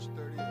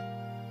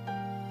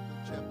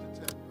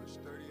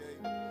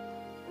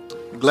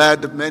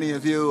glad that many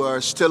of you are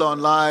still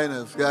online.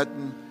 I've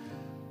gotten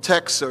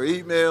texts or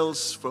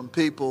emails from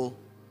people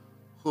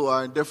who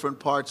are in different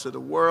parts of the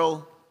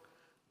world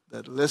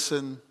that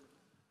listen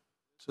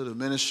to the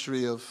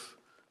ministry of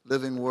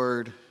Living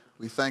Word.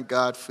 We thank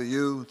God for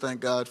you. Thank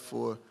God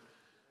for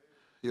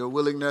your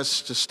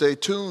willingness to stay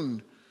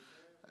tuned.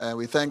 And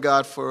we thank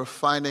God for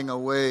finding a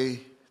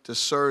way to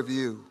serve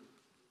you.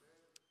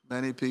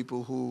 Many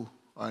people who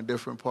are in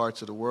different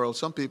parts of the world.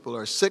 Some people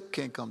are sick,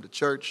 can't come to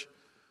church.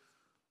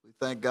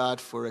 We thank God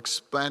for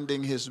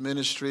expanding his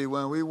ministry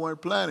when we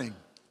weren't planning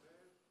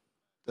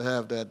to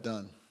have that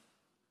done.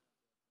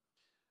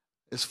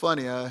 It's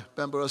funny, I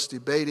remember us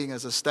debating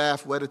as a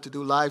staff whether to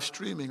do live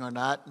streaming or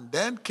not, and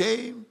then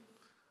came,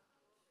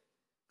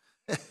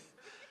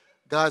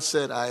 God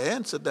said, I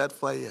answered that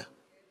for you.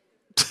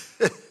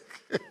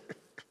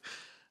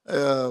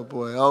 Oh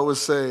boy, I always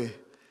say,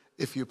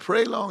 if you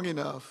pray long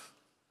enough,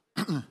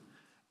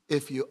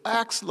 if you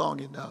ask long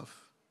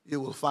enough,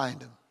 you will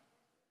find him.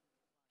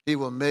 He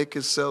will make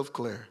himself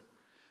clear.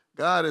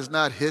 God is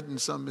not hidden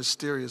some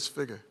mysterious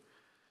figure.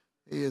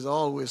 He is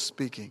always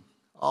speaking,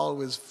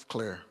 always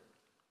clear.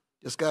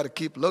 Just got to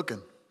keep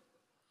looking.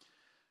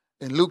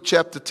 In Luke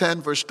chapter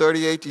 10, verse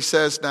 38, he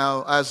says,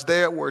 now, as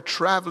they were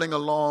traveling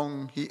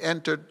along, he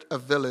entered a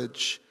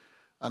village,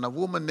 and a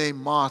woman named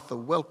Martha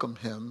welcomed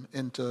him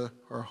into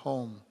her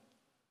home.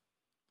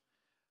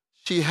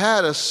 She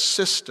had a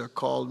sister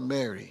called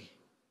Mary,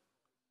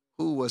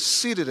 who was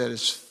seated at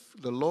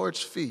the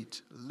Lord's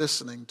feet,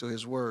 listening to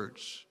his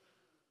words.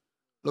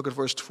 Look at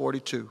verse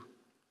 42.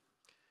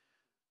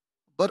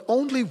 But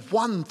only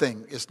one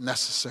thing is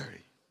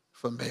necessary,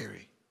 for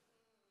Mary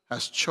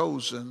has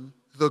chosen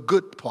the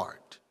good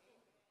part,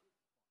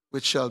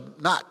 which shall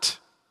not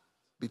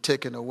be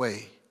taken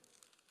away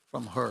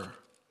from her.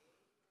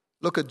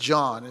 Look at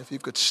John, if you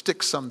could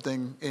stick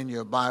something in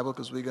your Bible,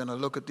 because we're going to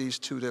look at these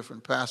two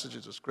different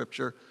passages of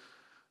Scripture.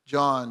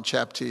 John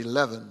chapter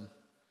 11,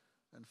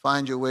 and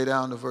find your way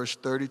down to verse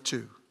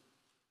 32.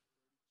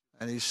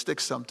 And he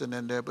sticks something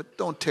in there, but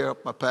don't tear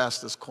up my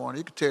pastor's corner.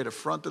 You can tear the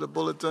front of the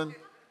bulletin,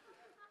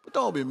 but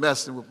don't be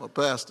messing with my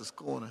pastor's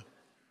corner.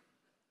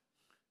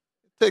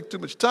 It takes too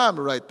much time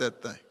to write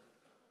that thing.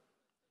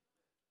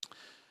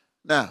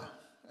 Now,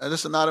 and this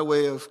is another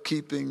way of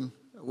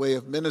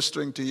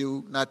ministering to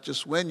you, not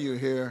just when you're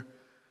here,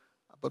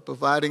 but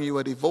providing you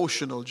a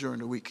devotional during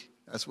the week.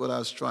 That's what I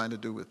was trying to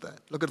do with that.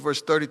 Look at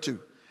verse 32.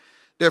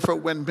 Therefore,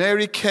 when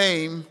Mary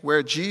came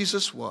where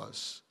Jesus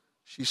was,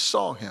 she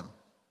saw him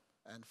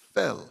and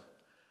fell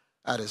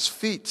at his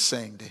feet,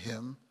 saying to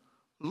him,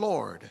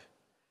 Lord,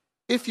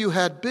 if you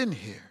had been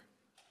here,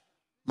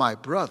 my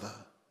brother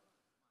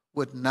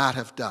would not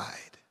have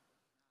died.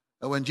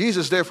 And when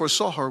Jesus therefore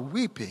saw her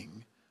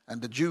weeping,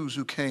 and the Jews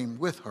who came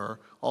with her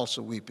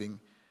also weeping,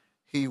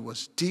 he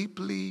was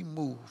deeply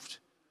moved,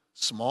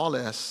 small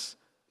s,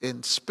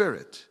 in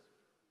spirit,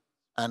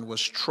 and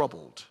was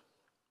troubled.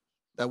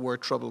 That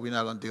word troubled we're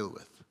not going to deal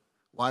with.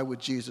 Why would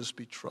Jesus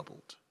be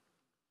troubled?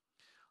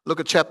 Look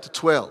at chapter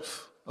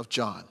 12 of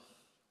John.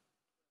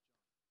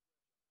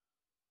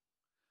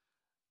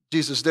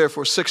 Jesus,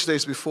 therefore, 6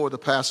 days before the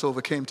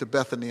Passover, came to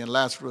Bethany, and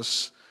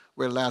Lazarus,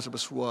 where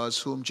Lazarus was,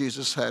 whom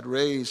Jesus had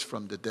raised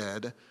from the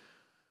dead.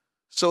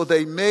 So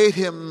they made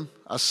him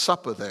a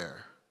supper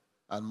there,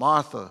 and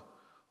Martha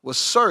was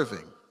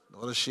serving.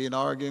 Notice she ain't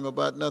arguing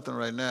about nothing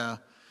right now.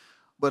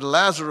 But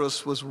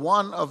Lazarus was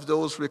one of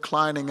those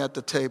reclining at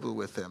the table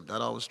with him.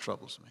 That always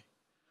troubles me.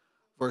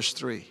 Verse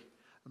 3.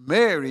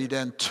 Mary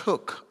then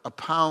took a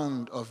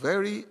pound of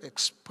very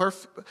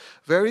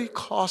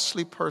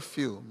costly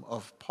perfume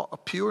of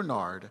pure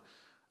nard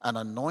and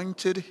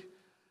anointed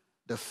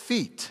the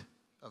feet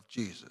of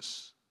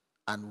Jesus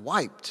and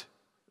wiped,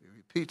 he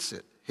repeats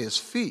it, his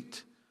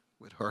feet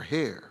with her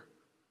hair.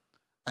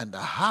 And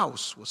the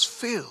house was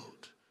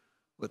filled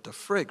with the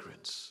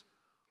fragrance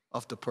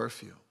of the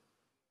perfume.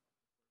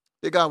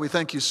 Dear God, we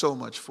thank you so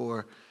much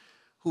for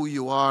who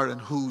you are and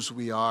whose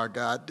we are,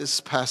 God. This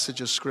passage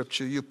of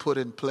Scripture you put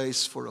in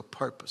place for a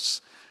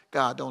purpose.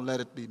 God, don't let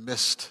it be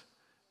missed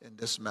in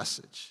this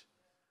message.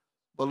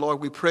 But Lord,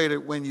 we pray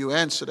that when you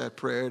answer that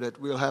prayer,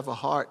 that we'll have a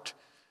heart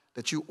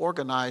that you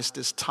organized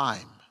this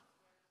time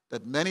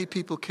that many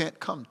people can't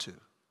come to.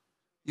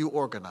 You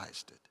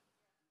organized it,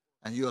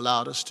 and you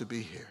allowed us to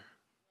be here.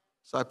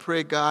 So I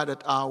pray, God,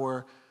 that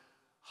our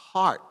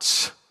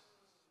hearts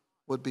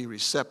would be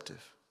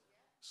receptive,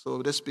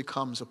 so this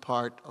becomes a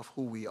part of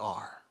who we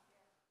are.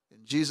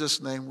 In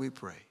Jesus' name we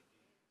pray.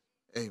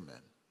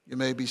 Amen. You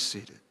may be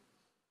seated.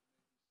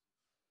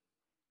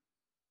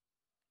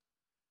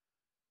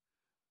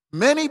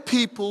 Many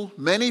people,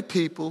 and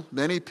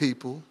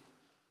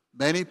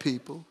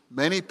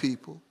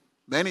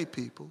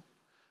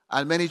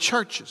many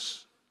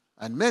churches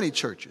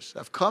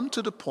have come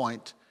to the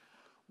point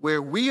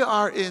where we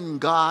are in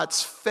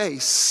God's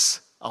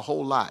face a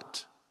whole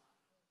lot,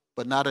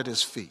 but not at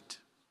his feet.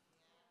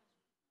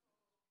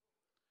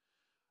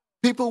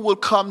 People will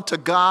come to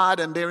God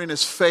and they're in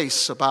his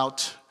face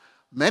about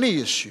many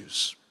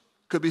issues.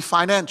 Could be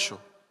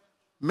financial,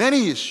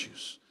 many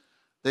issues.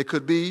 They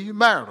could be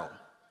marital.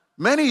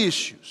 Many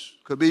issues.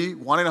 Could be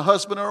wanting a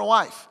husband or a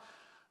wife.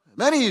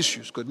 Many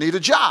issues. Could need a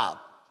job.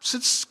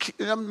 Since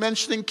I'm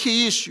mentioning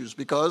key issues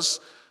because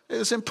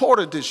it's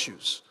important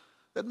issues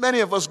that many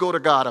of us go to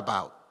God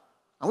about.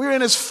 And we're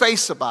in his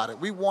face about it.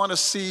 We want to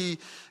see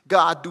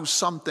God do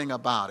something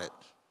about it.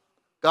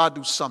 God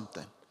do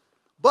something.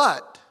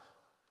 But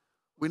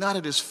we're not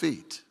at his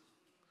feet.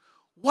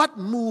 What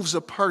moves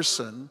a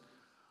person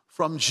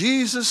from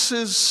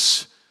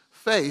Jesus'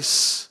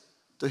 face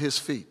to his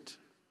feet?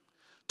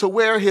 To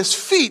where his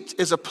feet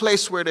is a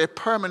place where they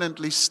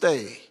permanently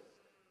stay,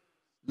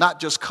 not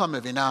just come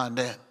every now and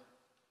then.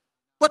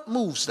 What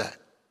moves that?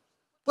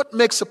 What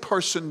makes a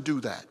person do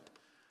that?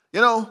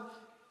 You know,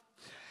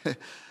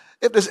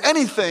 if there's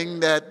anything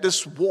that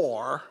this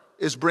war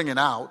is bringing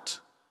out,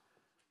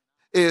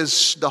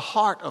 is the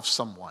heart of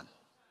someone.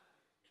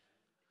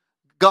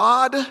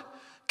 God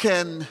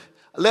can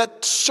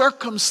let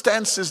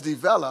circumstances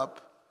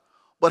develop,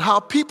 but how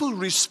people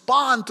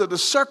respond to the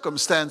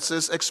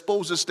circumstances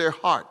exposes their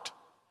heart.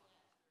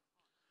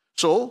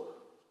 So,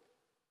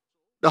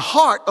 the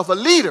heart of a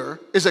leader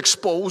is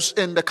exposed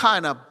in the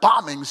kind of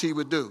bombings he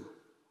would do.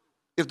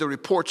 If the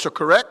reports are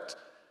correct,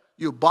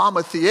 you bomb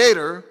a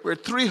theater where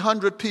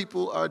 300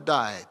 people are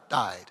died.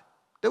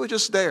 They were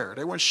just there.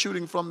 They weren't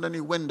shooting from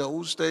any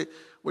windows. They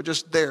were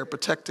just there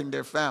protecting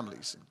their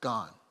families and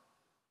gone.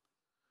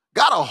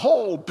 Got a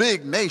whole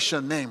big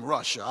nation named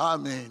Russia. I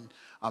mean,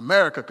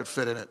 America could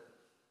fit in it.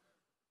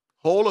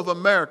 Whole of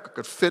America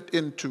could fit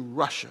into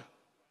Russia,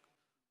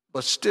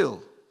 but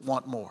still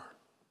want more.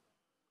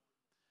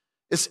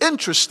 It's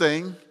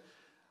interesting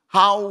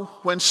how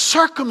when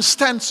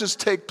circumstances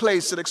take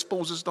place, it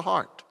exposes the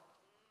heart.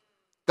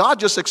 God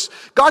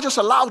just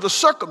allows the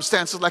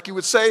circumstances, like he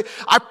would say,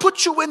 I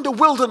put you in the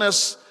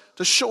wilderness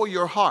to show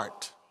your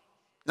heart.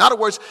 In other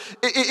words,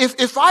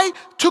 if I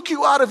took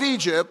you out of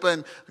Egypt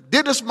and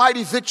did this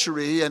mighty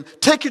victory and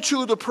take you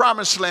to the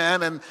promised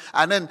land and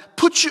then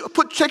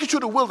take you to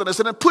the wilderness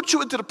and then put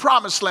you into the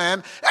promised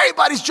land,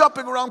 everybody's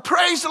jumping around,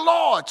 praise the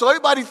Lord. So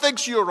everybody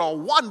thinks you're a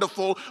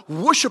wonderful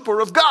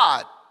worshiper of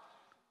God.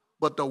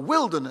 But the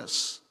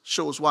wilderness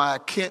shows why I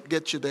can't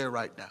get you there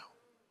right now.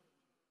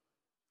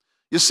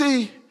 You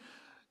see,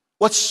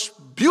 what's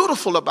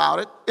beautiful about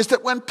it is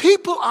that when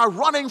people are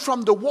running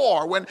from the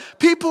war, when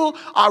people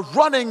are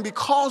running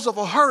because of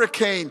a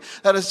hurricane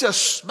that has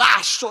just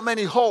smashed so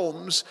many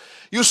homes,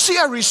 you see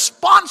a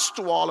response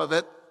to all of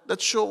it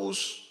that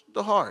shows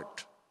the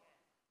heart.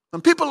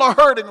 When people are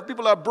hurting, when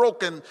people are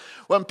broken,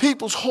 when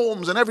people's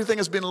homes and everything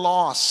has been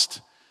lost,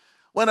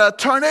 when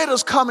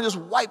tornadoes come and just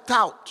wiped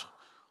out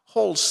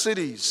whole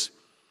cities,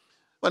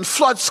 when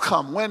floods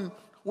come, when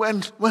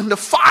the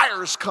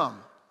fires come,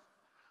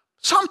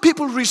 some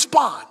people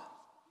respond.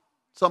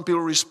 Some people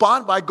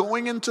respond by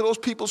going into those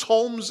people's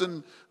homes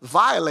and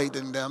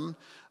violating them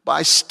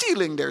by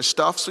stealing their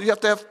stuff. So you have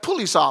to have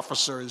police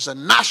officers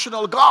and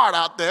National Guard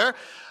out there.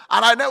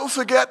 And I never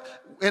forget,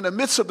 in the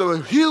midst of the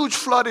huge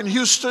flood in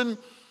Houston,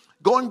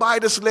 going by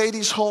this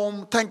lady's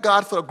home, thank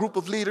God for a group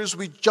of leaders.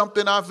 We jumped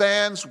in our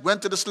vans,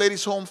 went to this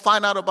lady's home,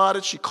 find out about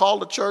it. She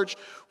called the church.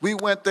 We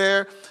went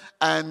there,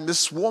 and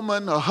this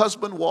woman, her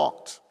husband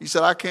walked. He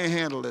said, I can't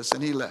handle this,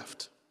 and he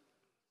left.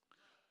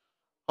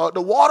 The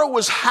water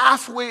was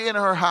halfway in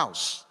her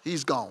house.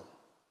 He's gone.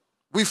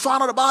 We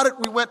found out about it.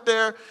 We went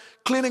there,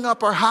 cleaning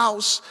up her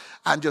house,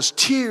 and just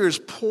tears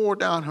poured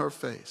down her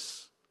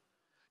face.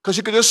 Because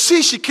you could just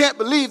see she can't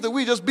believe that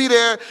we just be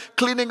there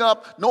cleaning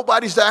up.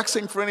 Nobody's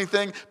asking for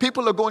anything.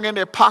 People are going in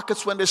their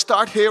pockets when they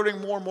start hearing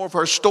more and more of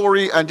her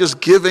story and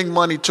just giving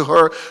money to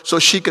her so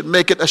she could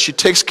make it as she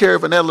takes care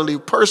of an elderly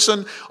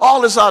person. All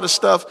this other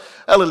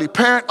stuff, elderly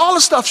parent, all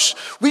this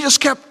stuff. We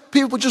just kept,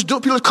 people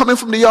come in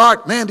from the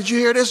yard. Man, did you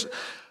hear this?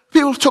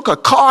 People took a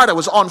car that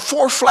was on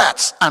 4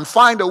 flats and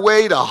find a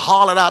way to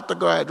haul it out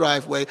the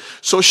driveway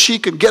so she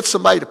could get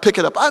somebody to pick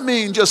it up. I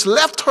mean, just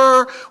left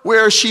her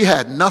where she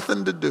had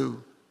nothing to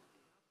do.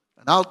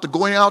 And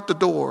going out the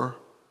door,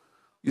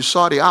 you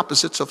saw the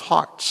opposites of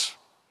hearts.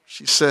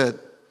 She said,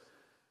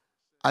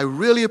 I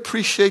really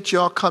appreciate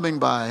y'all coming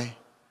by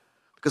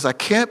because I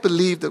can't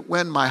believe that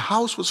when my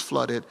house was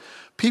flooded,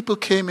 people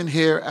came in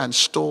here and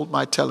stole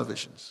my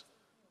televisions.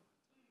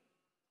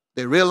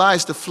 They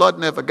realized the flood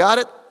never got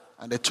it,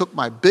 and they took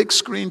my big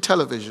screen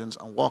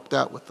televisions and walked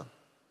out with them.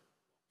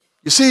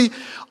 You see,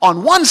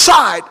 on one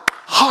side,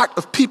 heart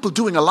of people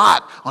doing a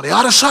lot. On the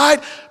other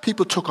side,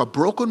 people took a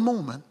broken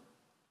moment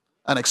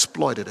and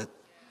exploited it.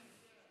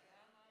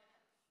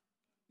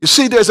 You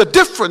see, there's a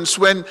difference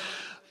when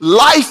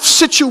life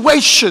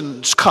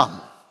situations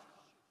come.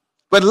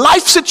 When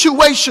life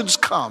situations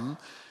come,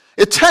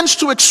 it tends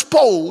to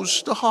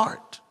expose the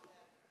heart.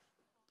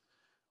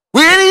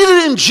 We're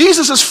either in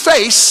Jesus'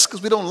 face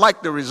because we don't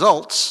like the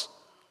results,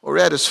 or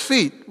at his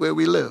feet where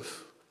we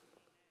live.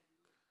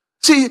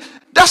 See,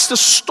 that's the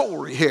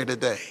story here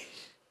today.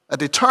 That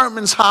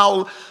determines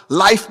how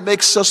life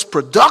makes us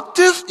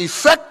productive,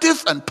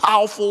 effective, and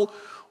powerful,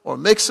 or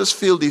makes us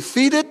feel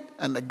defeated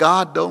and that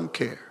God don't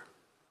care.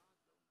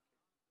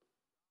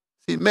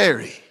 See,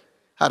 Mary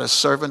had a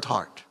servant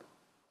heart.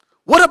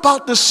 What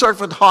about this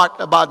servant heart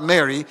about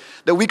Mary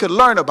that we could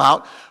learn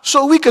about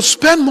so we could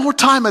spend more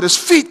time at his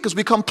feet because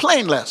we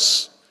complain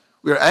less.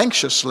 We're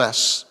anxious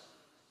less.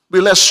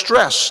 We're less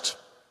stressed.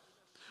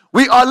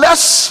 We are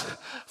less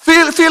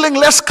feeling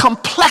less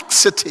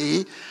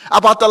complexity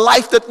about the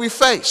life that we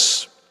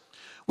face.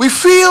 We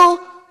feel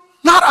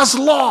not as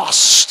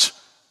lost,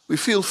 we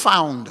feel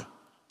found.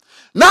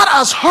 Not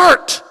as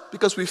hurt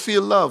because we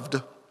feel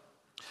loved.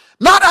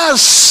 Not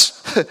as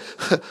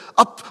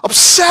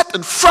upset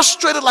and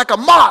frustrated like a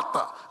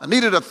Martha and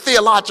needed a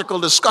theological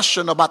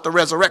discussion about the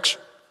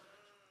resurrection.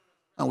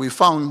 And we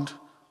found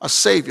a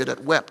Savior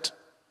that wept.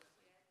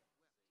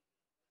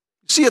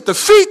 See, at the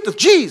feet of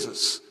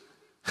Jesus,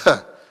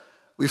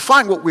 we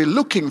find what we're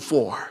looking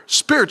for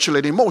spiritually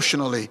and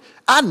emotionally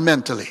and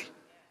mentally.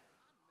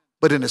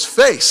 But in his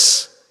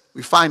face,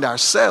 we find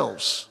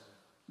ourselves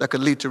that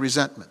can lead to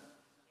resentment.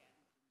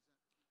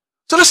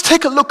 So let's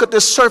take a look at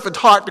this servant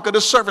heart, because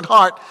this servant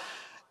heart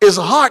is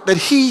a heart that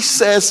he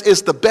says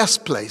is the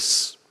best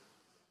place.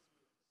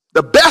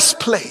 The best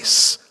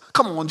place.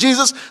 Come on,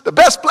 Jesus, the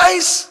best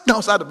place? No,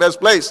 it's not the best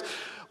place.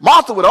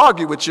 Martha would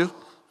argue with you.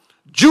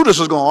 Judas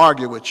is going to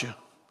argue with you.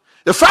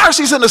 The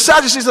Pharisees and the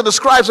Sadducees and the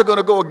scribes are going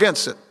to go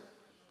against it.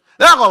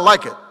 They're not going to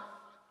like it.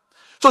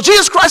 So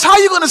Jesus Christ, how are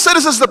you going to say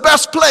this is the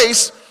best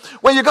place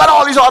when you got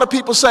all these other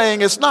people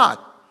saying it's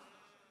not?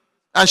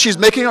 And she's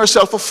making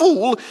herself a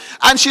fool.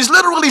 And she's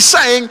literally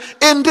saying,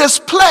 in this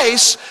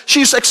place,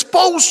 she's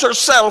exposed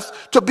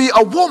herself to be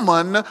a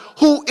woman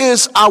who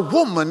is a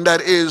woman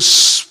that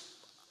is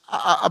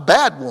a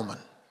bad woman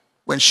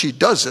when she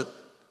does it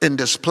in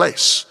this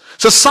place.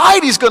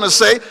 Society's going to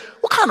say,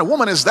 what kind of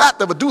woman is that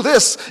would do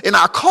this in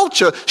our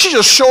culture? She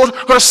just showed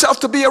herself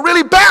to be a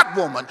really bad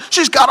woman.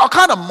 She's got all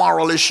kind of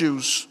moral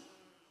issues.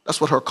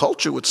 That's what her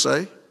culture would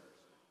say.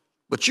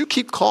 But you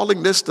keep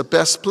calling this the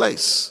best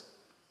place.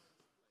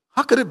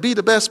 How could it be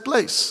the best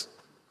place?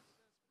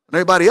 And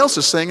everybody else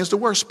is saying it's the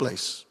worst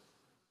place.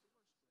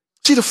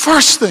 See, the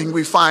first thing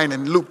we find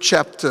in Luke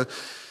chapter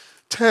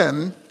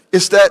 10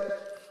 is that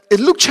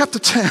in Luke chapter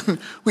 10,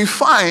 we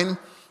find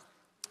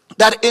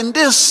that in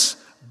this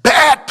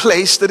bad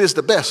place that is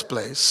the best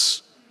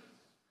place,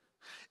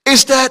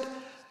 is that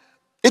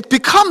it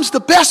becomes the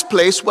best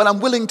place when I'm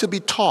willing to be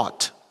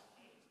taught.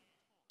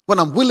 When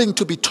I'm willing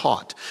to be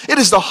taught. It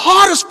is the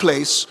hardest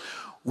place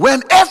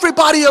when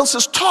everybody else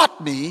has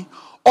taught me,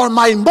 or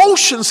my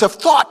emotions have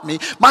taught me,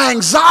 my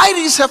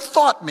anxieties have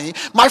taught me,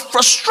 my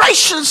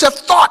frustrations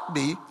have taught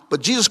me,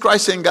 but Jesus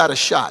Christ ain't got a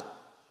shot.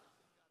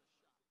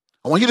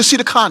 I want you to see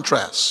the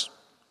contrast.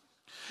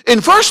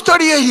 In verse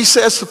 38, he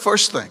says the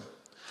first thing.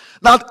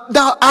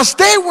 Now, as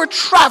they were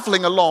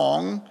traveling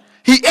along,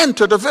 he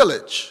entered a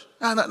village.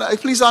 Now,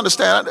 please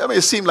understand, I mean,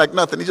 it seemed like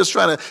nothing. He's just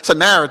trying to, it's a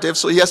narrative,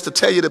 so he has to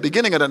tell you the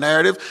beginning of the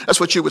narrative. That's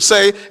what you would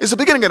say. It's the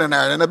beginning of the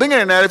narrative. In the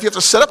beginning of the narrative, you have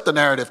to set up the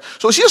narrative.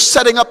 So he's just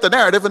setting up the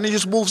narrative, and he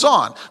just moves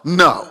on.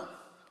 No.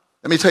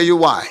 Let me tell you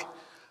why.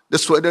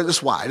 This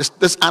is why.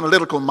 This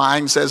analytical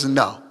mind says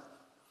no.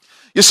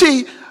 You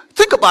see,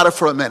 think about it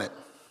for a minute.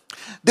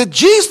 Did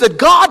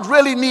God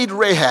really need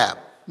Rahab?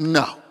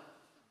 No.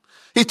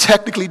 He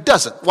technically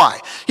doesn't. Why?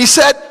 He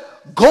said,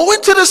 go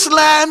into this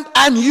land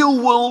and you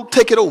will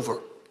take it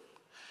over.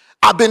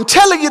 I've been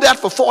telling you that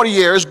for 40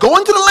 years. Go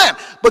into the land.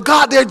 But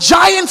God, there are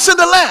giants in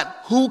the land.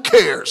 Who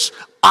cares?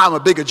 I'm a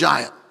bigger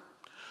giant.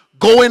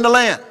 Go in the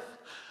land.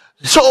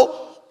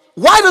 So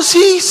why does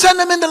he send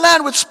them in the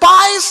land with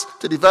spies?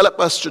 To develop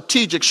a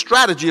strategic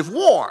strategy of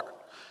war.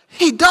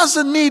 He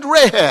doesn't need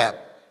Rahab.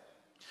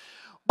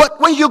 But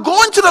when you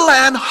go into the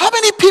land, how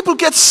many people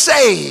get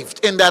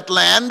saved in that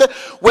land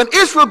when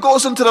Israel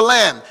goes into the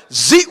land?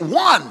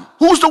 One.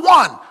 Who's the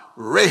one?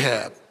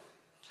 Rahab.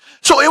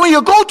 So when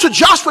you go to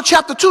Joshua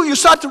chapter 2, you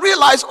start to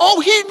realize,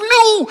 oh, he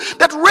knew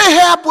that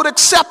Rahab would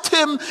accept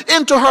him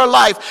into her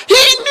life. He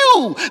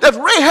knew that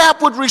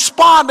Rahab would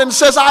respond and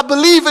says, I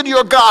believe in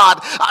your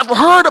God. I've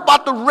heard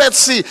about the Red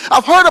Sea.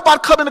 I've heard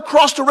about coming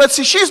across the Red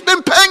Sea. She's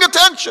been paying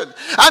attention.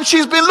 And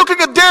she's been looking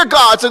at their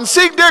gods and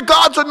seeing their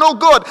gods are no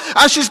good.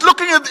 And she's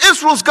looking at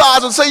Israel's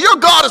gods and saying, your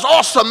God is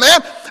awesome, man.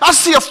 I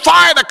see a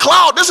fire and a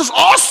cloud. This is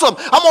awesome.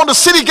 I'm on the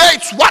city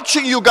gates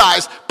watching you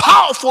guys.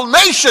 Powerful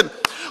nation.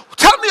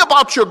 Tell me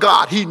about your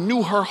God. He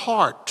knew her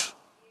heart.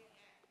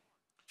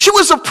 She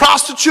was a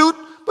prostitute,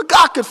 but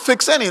God could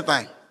fix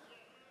anything.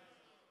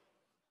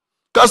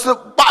 Because the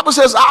Bible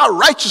says our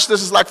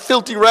righteousness is like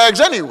filthy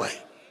rags anyway.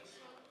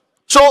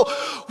 So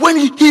when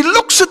he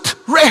looks at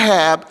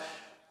Rahab,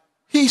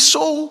 he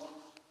so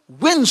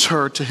wins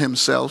her to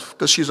himself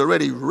because she's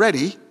already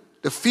ready.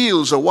 The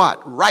fields are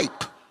what?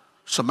 Ripe.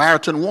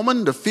 Samaritan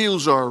woman, the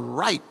fields are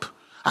ripe.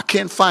 I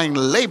can't find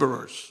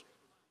laborers.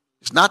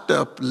 It's not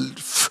the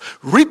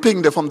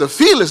reaping from the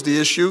field is the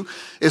issue.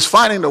 It's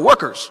finding the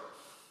workers.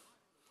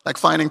 Like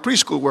finding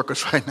preschool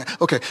workers right now.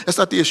 Okay, that's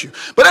not the issue.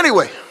 But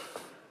anyway.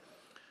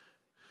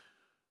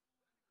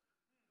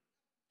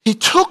 He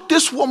took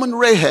this woman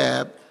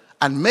Rahab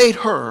and made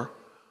her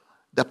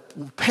the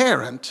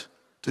parent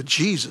to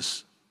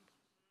Jesus.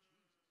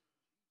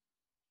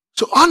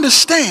 So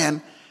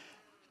understand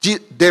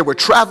They were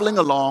traveling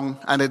along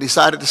and they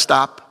decided to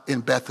stop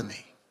in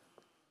Bethany.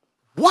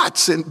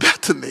 What's in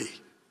Bethany?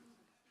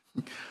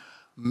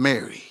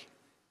 Mary.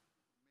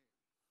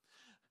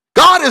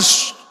 God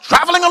is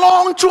traveling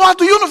along throughout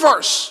the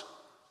universe,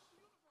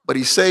 but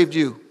he saved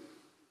you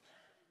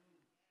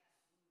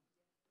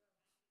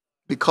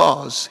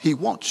because he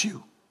wants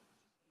you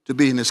to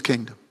be in his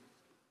kingdom.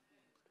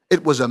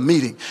 It was a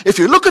meeting. If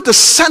you look at the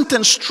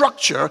sentence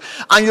structure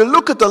and you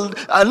look at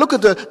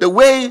the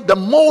way the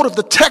mode of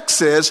the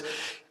text is,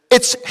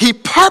 it's he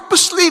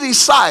purposely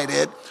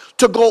decided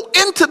to go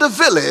into the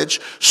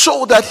village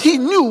so that he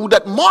knew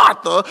that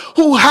Martha,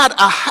 who had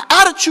an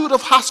attitude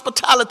of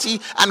hospitality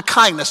and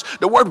kindness,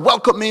 the word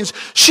welcome means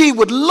she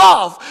would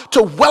love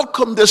to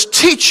welcome this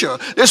teacher,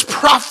 this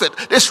prophet,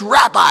 this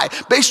rabbi,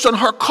 based on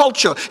her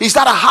culture. He's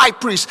not a high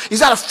priest, he's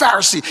not a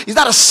Pharisee, he's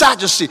not a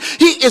Sadducee.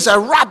 He is a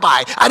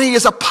rabbi, and he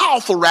is a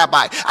powerful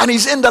rabbi, and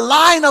he's in the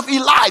line of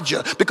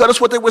Elijah, because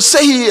that's what they would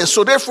say he is.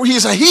 So therefore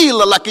he's a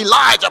healer like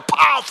Elijah,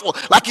 powerful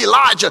like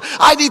Elijah.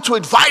 I need to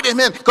invite him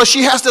in because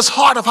she has this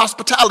heart of hospitality.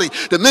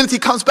 The minute he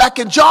comes back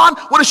in John,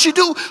 what does she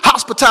do?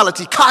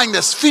 Hospitality,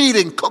 kindness,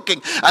 feeding,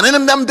 cooking. And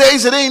in them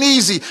days, it ain't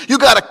easy. You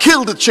got to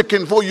kill the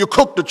chicken before you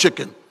cook the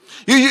chicken.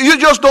 You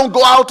just don't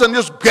go out and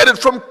just get it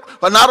from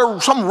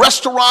some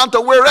restaurant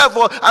or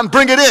wherever and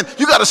bring it in.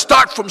 You got to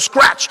start from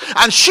scratch.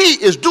 And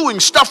she is doing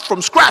stuff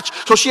from scratch.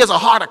 So she has a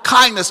heart of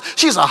kindness.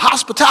 She's a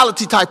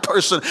hospitality type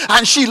person,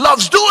 and she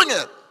loves doing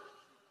it.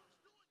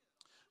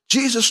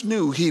 Jesus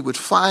knew he would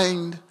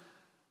find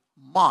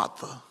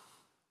Martha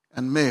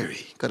and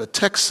Mary, because the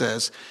text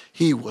says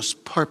he was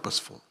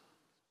purposeful.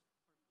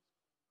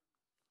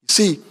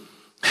 See,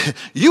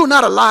 you're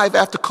not alive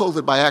after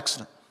COVID by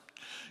accident.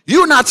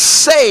 You're not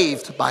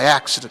saved by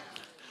accident.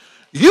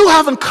 You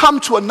haven't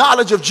come to a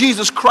knowledge of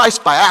Jesus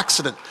Christ by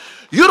accident.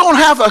 You don't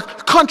have a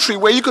country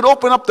where you could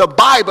open up the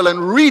Bible and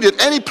read it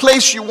any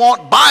place you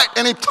want, buy it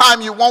any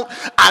time you want,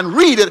 and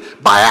read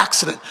it by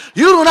accident.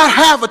 You do not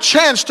have a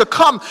chance to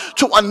come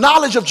to a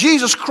knowledge of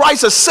Jesus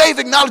Christ, a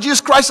saving knowledge of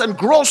Jesus Christ, and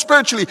grow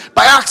spiritually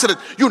by accident.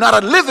 You're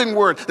not a living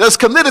word that is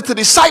committed to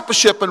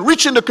discipleship and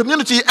reaching the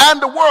community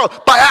and the world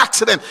by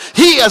accident.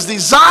 He has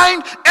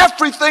designed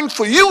everything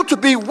for you to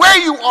be where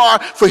you are,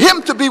 for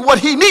him to be what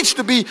he needs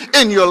to be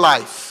in your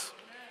life.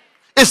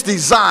 It's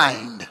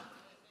designed.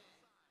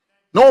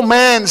 No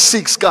man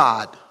seeks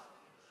God.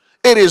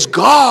 It is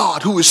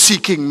God who is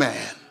seeking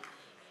man.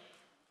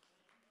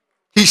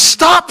 He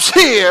stops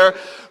here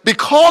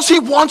because he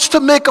wants to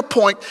make a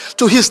point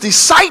to his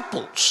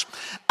disciples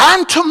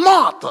and to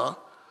Martha,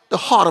 the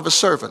heart of a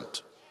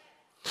servant.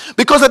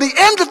 Because at the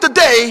end of the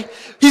day,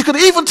 he could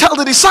even tell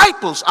the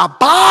disciples,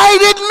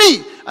 abide in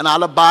me and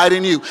I'll abide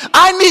in you.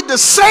 I need the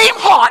same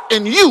heart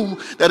in you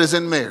that is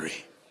in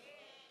Mary.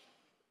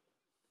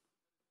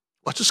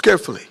 Watch this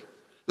carefully.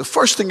 The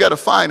first thing you got to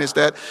find is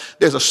that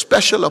there's a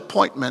special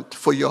appointment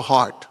for your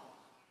heart.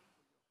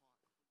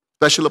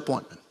 Special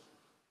appointment.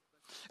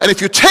 And if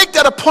you take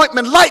that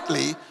appointment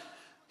lightly,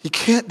 he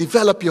can't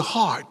develop your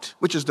heart,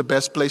 which is the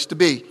best place to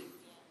be.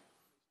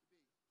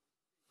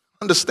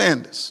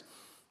 Understand this.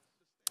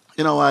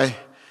 You know,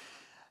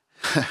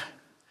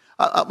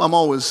 I'm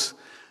always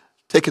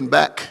taken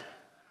back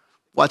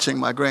watching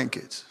my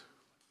grandkids.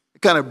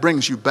 It kind of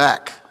brings you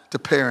back to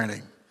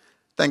parenting.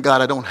 Thank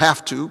God I don't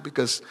have to,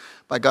 because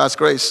by God's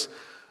grace,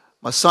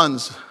 my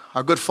sons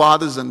are good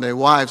fathers and their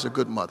wives are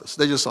good mothers.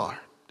 They just are.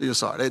 They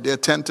just are. They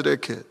attend to their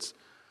kids.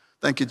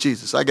 Thank you,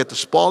 Jesus. I get to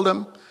spoil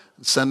them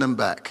and send them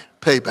back.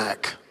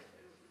 Payback.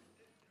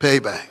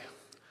 Payback.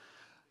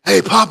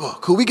 Hey, Papa,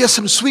 could we get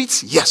some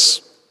sweets?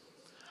 Yes.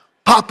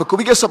 Papa, could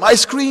we get some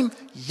ice cream?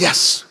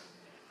 Yes.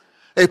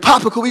 Hey,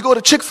 Papa, could we go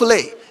to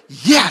Chick-fil-A?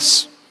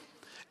 Yes.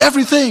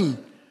 Everything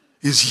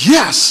is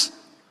yes.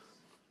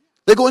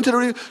 They go into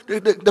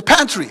the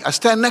pantry. I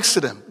stand next to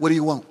them. What do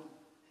you want?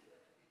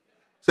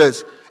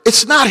 Says,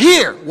 it's not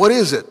here. What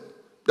is it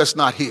that's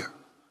not here?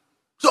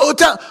 So,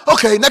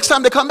 okay, next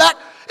time they come back,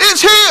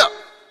 it's here.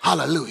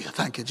 Hallelujah.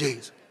 Thank you,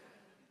 Jesus.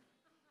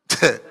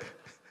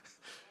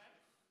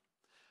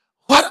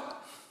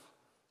 What?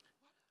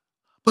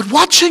 But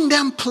watching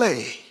them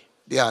play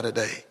the other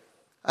day,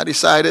 I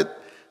decided,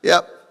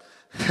 yep,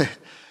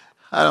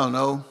 I don't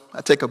know.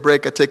 I take a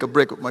break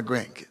with my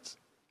grandkids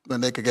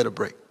when they could get a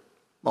break.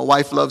 My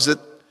wife loves it,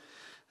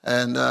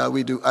 and I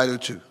do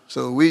too.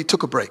 So we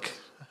took a break.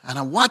 And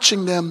I'm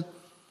watching them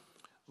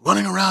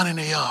running around in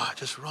the yard,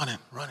 just running,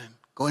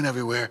 going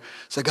everywhere.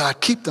 So God,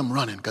 keep them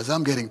running, because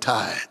I'm getting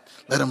tired.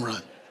 Let them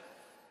run.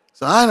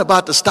 So I ain't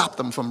about to stop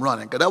them from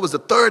running, because that was the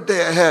third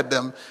day I had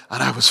them,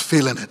 and I was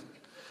feeling it.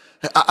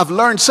 I've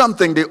learned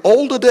something. The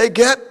older they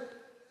get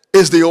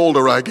is the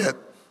older I get.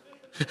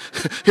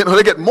 You know,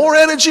 they get more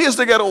energy as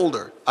they get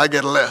older. I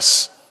get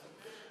less.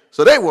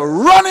 So they were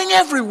running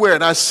everywhere,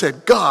 and I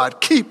said, God,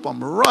 keep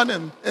them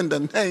running in the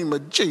name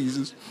of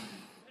Jesus.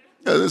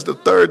 This is the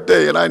third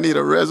day, and I need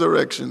a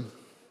resurrection.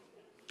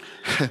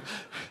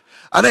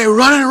 And they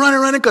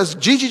running, because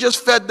Gigi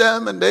just fed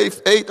them, and they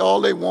ate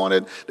all they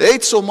wanted. They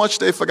ate so much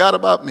they forgot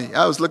about me.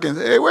 I was looking,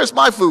 hey, where's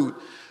my food?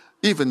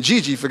 Even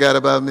Gigi forgot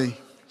about me.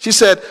 She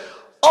said,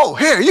 oh,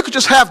 here, you could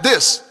just have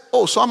this.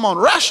 Oh, so I'm on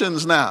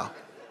rations now.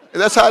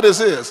 That's how this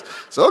is.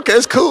 So, okay,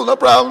 it's cool, no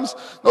problems.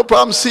 No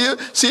problem.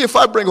 See if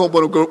I bring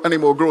home any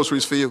more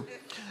groceries for you.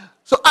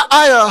 So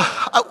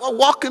I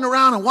walking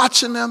around and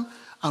watching them,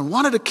 and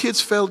one of the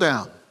kids fell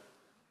down.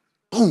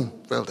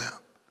 Boom, fell down.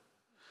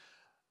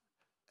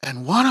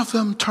 And one of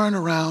them turned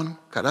around,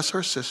 God, that's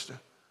her sister,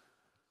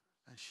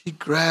 and she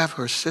grabbed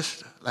her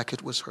sister like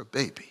it was her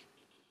baby.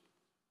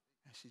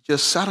 And she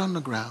just sat on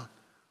the ground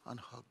and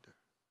hugged her.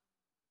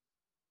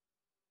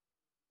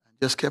 And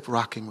just kept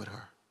rocking with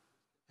her.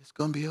 It's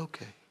going to be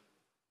okay.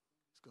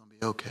 It's going to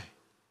be okay.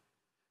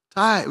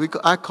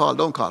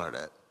 Don't call her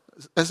that.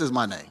 This is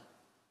my name.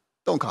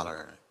 Don't call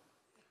her that.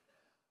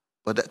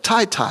 But that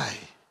Tai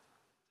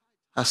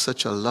has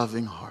such a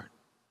loving heart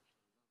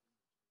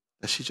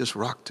that she just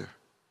rocked her.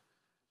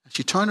 And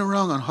she turned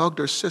around and hugged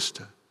her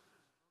sister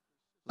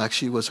like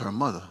she was her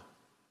mother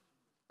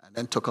and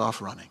then took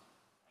off running.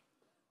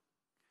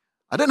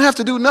 I didn't have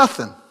to do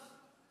nothing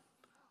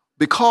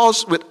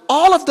because with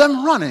all of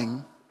them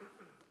running,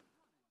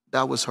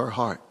 that was her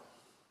heart.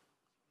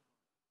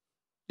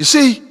 You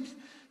see,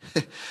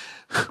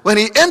 when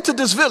he entered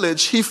this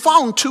village, he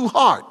found two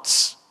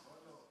hearts,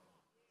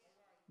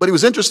 but he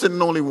was interested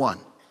in only one.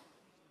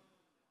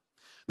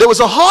 There was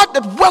a heart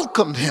that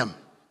welcomed him,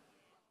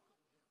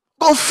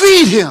 going to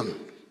feed him,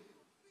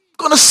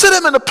 going to sit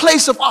him in a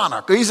place of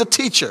honor because he's a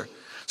teacher.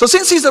 So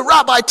since he's a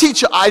rabbi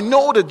teacher, I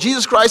know that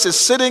Jesus Christ is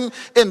sitting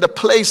in the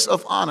place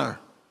of honor.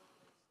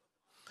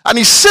 And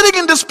he's sitting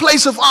in this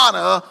place of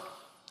honor,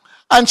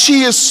 and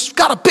she has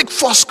got a big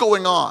fuss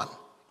going on.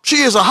 She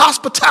is a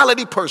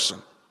hospitality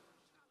person.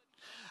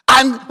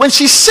 And when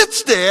she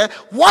sits there,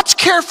 watch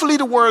carefully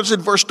the words in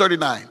verse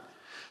 39.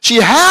 She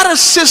had a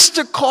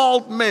sister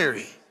called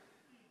Mary.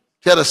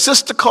 She had a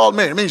sister called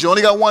Mary. It means you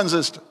only got one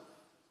sister.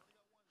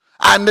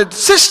 And the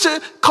sister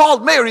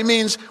called Mary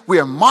means we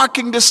are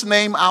marking this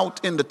name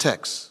out in the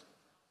text.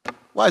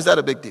 Why is that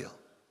a big deal?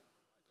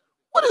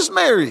 What is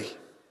Mary?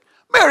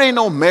 Mary ain't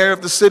no mayor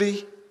of the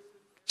city.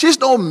 She's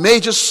no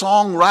major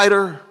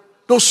songwriter,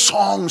 no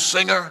song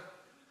singer.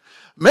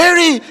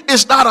 Mary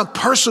is not a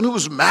person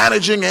who's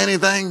managing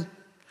anything.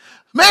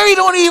 Mary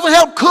don't even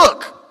help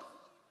cook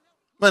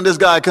when this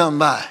guy come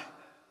by.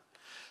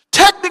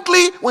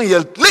 Technically, when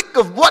you think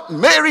of what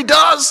Mary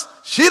does,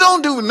 she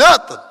don't do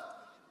nothing.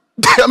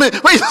 I mean,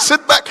 when you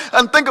sit back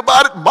and think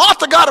about it,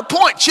 Martha got a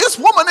point. This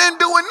woman ain't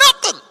doing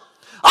nothing.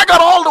 I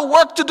got all the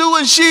work to do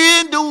and she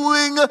ain't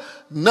doing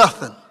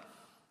nothing.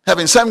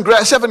 Having seven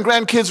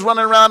grandkids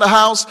running around the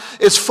house.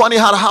 It's funny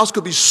how the house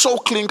could be so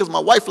clean because my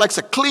wife likes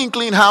a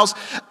clean house.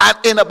 And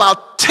in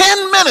about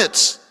 10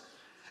 minutes,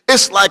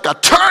 it's like a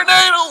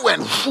tornado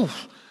went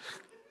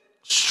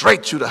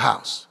straight through the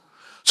house.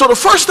 So the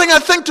first thing I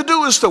think to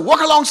do is to work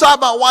alongside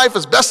my wife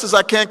as best as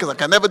I can because I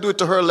can never do it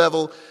to her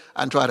level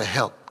and try to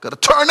help. Because a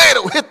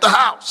tornado hit the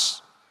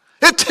house.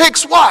 It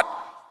takes what?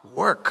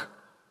 Work.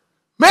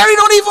 Mary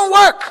don't even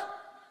work.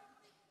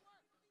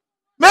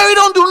 Mary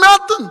don't do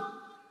nothing.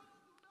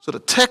 So the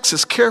text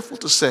is careful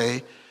to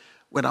say,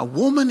 when a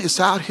woman is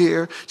out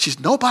here, she's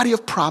nobody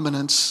of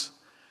prominence,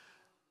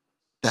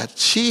 that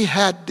she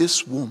had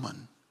this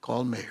woman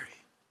called Mary.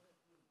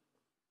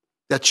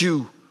 That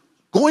you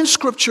go in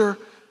scripture,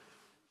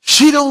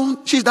 she's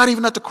not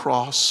even at the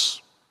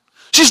cross.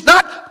 She's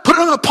not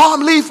putting on a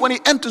palm leaf when he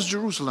enters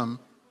Jerusalem.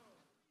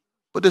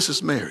 But this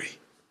is Mary.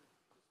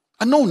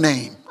 A no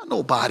name, a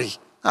nobody,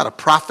 not a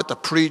prophet, a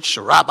preach,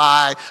 a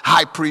rabbi,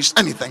 high priest,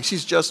 anything.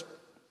 She's just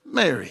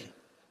Mary.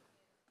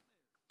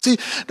 See,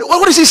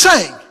 what is he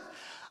saying?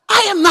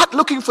 I am not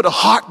looking for the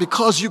heart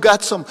because you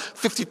got some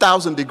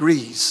 50,000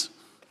 degrees.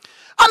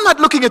 I'm not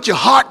looking at your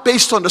heart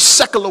based on the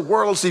secular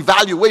world's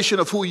evaluation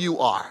of who you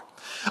are.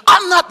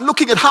 I'm not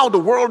looking at how the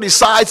world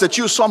decides that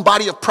you're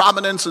somebody of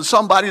prominence and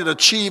somebody that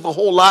achieved a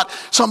whole lot,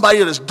 somebody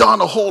that has done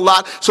a whole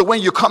lot. So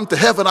when you come to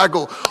heaven, I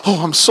go,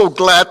 oh, I'm so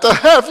glad to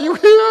have you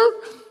here.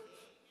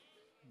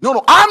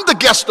 No, I'm the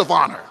guest of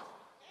honor.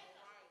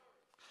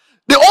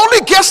 The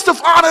only guest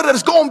of honor that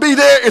is going to be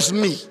there is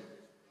me.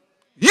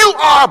 You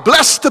are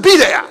blessed to be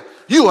there.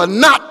 You are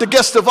not the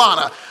guest of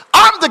honor.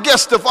 I'm the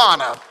guest of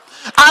honor.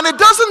 And it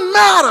doesn't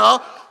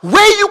matter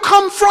where you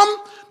come from.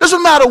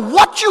 Doesn't matter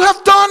what you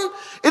have done.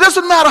 It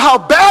doesn't matter how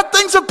bad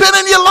things have been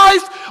in your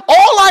life.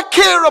 All I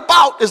care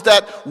about is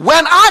that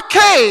when I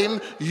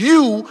came,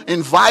 you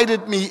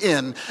invited me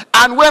in.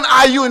 And when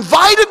you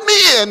invited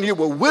me in, you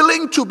were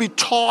willing to be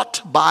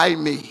taught by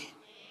me.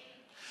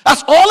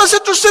 That's all it's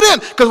interested in.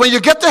 Because when you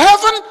get to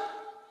heaven,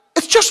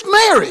 it's just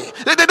Mary.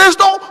 There's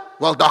no,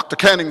 well, Dr.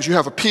 Cannings, you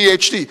have a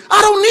PhD.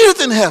 I don't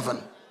need it in heaven.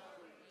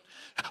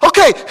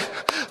 Okay,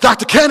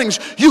 Dr. Cannings,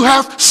 you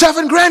have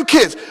 7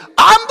 grandkids.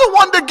 I'm the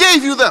one that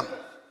gave you them.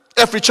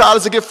 Every child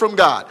is a gift from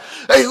God.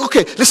 Hey,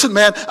 okay, listen,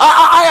 man,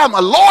 I am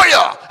a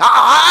lawyer.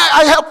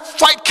 I help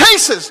fight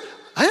cases.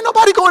 Ain't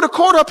nobody going to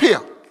court up here.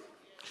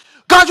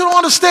 God, you don't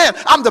understand.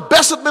 I'm the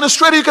best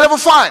administrator you could ever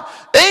find.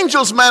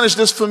 Angels manage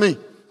this for me.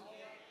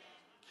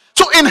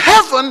 So in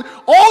heaven,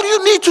 all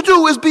you need to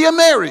do is be a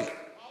Mary.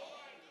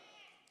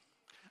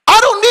 I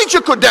don't need need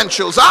your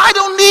credentials. I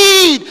don't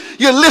need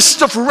your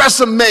list of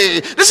resume.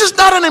 This is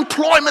not an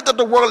employment that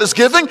the world is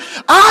giving.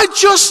 I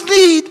just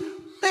need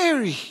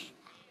Mary.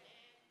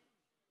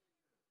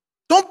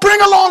 Don't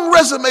bring a long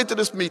resume to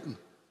this meeting.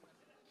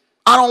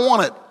 I don't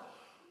want it.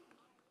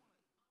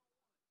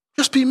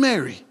 Just be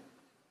Mary.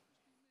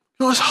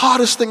 You know, it's the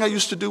hardest thing I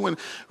used to do when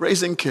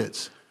raising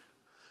kids.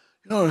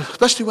 You know,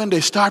 especially when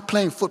they start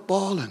playing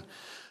football and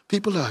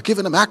people are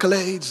giving them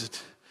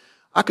accolades.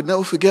 I could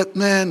never forget,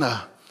 man,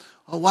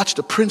 I'll watch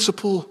the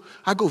principal.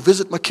 I go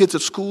visit my kids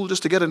at school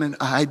just to get an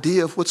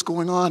idea of what's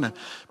going on. And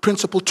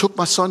principal took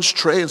my son's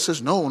tray and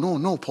says,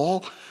 no,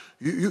 Paul,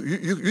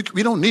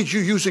 we don't need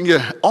you using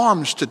your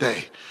arms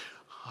today.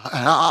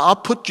 I'll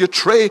put your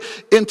tray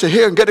into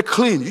here and get it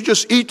clean. You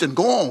just eat and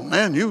go on,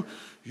 man.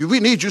 We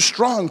need you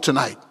strong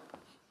tonight.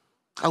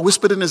 I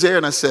whispered in his ear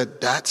and I said,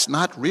 that's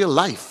not real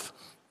life.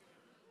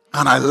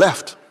 And I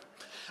left.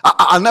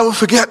 I'll never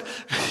forget,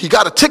 he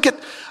got a ticket,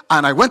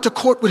 and I went to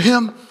court with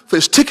him for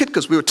his ticket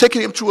because we were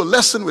taking him through a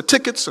lesson with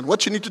tickets and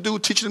what you need to do,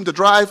 teaching him to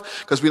drive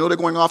because we know they're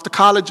going off to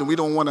college and we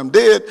don't want them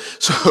dead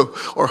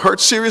or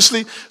hurt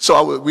seriously.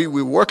 So we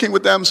were working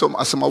with them. So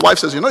my wife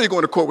says, you know you're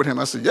going to court with him.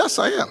 I said, yes,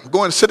 I am. I'm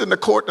going to sit in the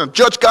court, and the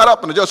judge got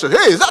up, and the judge said,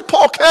 hey, is that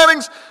Paul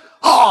Cannings?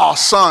 Oh,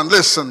 son,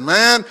 listen,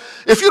 man.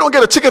 If you don't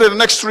get a ticket in the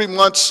next 3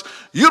 months,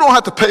 you don't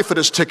have to pay for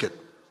this ticket.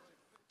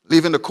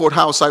 Leaving the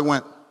courthouse, I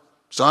went,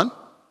 son,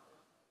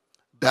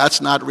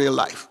 that's not real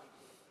life.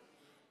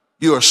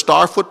 You're a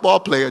star football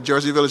player at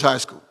Jersey Village High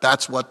School.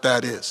 That's what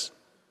that is.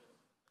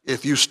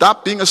 If you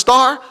stop being a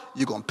star,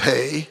 you're going to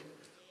pay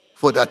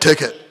for that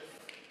ticket.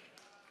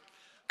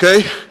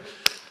 Okay?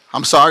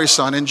 I'm sorry,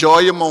 son. Enjoy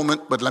your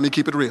moment, but let me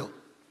keep it real.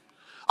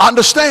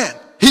 Understand,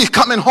 he's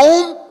coming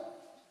home.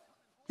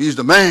 He's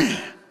the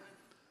man.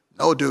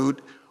 No,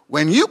 dude.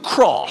 When you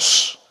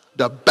cross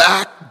the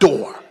back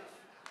door,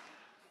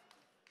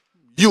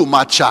 you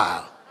my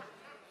child.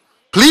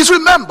 Please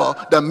remember,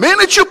 the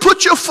minute you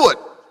put your foot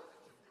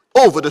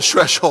over the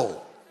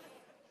threshold,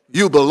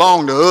 you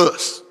belong to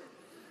us.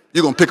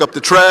 You're going to pick up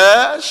the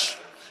trash.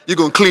 You're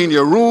going to clean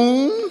your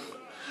room.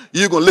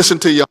 You're going to listen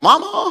to your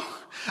mama.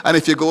 And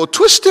if you go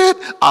twisted,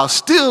 I'll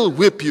still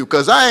whip you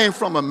because I ain't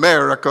from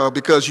America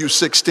because you're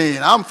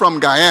 16. I'm from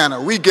Guyana.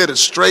 We get it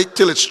straight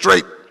till it's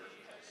straight.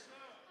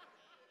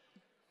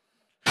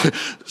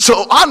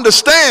 So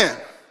understand,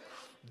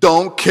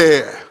 don't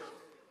care.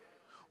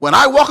 When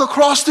I walk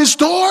across these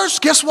doors,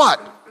 guess what?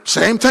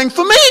 Same thing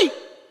for me.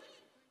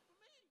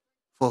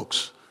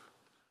 Folks,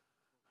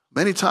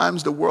 many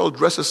times the world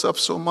dresses up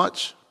so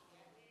much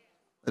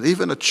that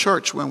even a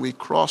church, when we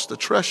cross the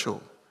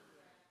threshold,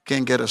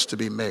 can't get us to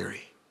be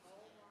Mary.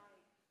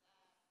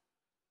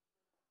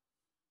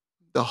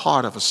 The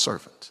heart of a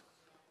servant.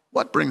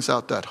 What brings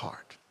out that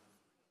heart?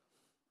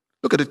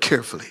 Look at it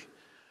carefully.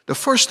 The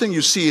first thing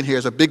you see in here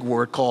is a big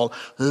word called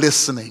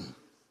listening.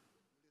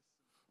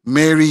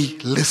 Mary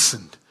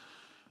listened.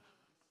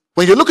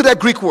 When you look at that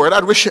Greek word,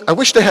 I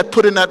wish they had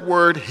put in that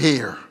word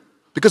here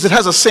because it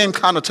has the same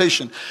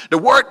connotation. The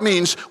word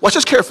means, watch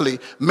this carefully,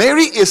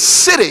 Mary is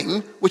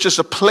sitting, which is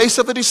a place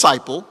of a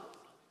disciple.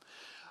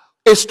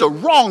 It's the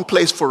wrong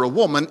place for a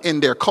woman in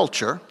their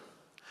culture.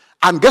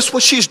 And guess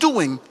what she's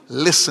doing?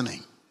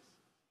 Listening.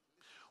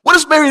 What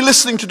is Mary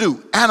listening to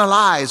do?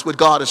 Analyze what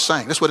God is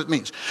saying. That's what it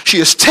means. She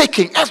is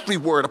taking every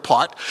word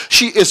apart.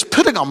 She is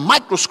putting a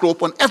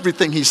microscope on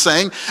everything he's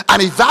saying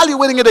and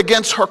evaluating it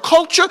against her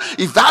culture,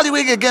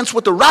 evaluating against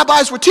what the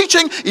rabbis were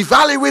teaching,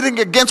 evaluating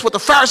against what the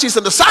Pharisees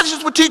and the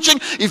Sadducees were teaching,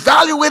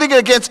 evaluating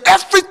against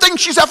everything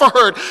she's ever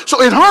heard.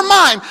 So in her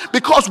mind,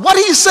 because what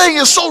he's saying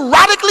is so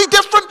radically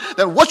different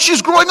than what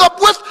she's growing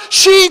up with,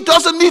 she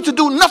doesn't need to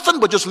do nothing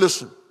but just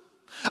listen.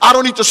 I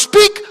don't need to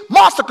speak.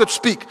 Martha could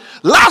speak.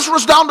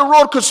 Lazarus down the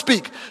road could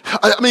speak.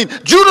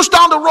 Judas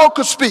down the road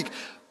could speak.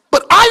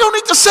 But I don't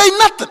need to say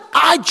nothing.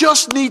 I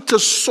just need to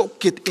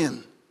soak it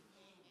in.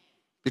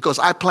 Because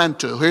I plan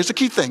to, here's the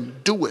key thing,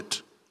 do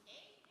it.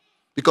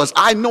 Because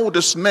I know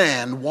this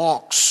man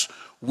walks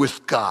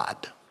with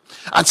God.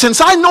 And since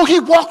I know he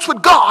walks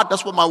with God,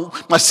 that's what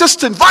my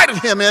sister invited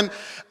him in,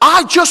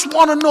 I just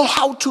want to know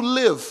how to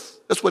live.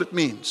 That's what it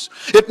means.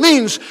 It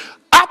means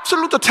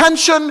absolute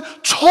attention,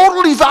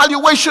 total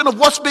evaluation of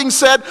what's being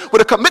said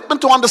with a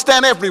commitment to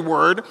understand every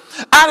word.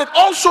 And it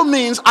also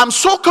means I'm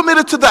so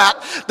committed to that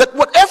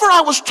whatever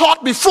I was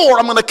taught before,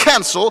 I'm going to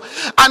cancel.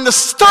 And the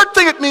third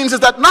thing it means is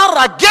that now that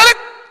I get it,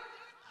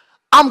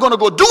 I'm going to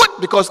go do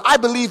it because I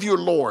believe you're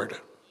Lord.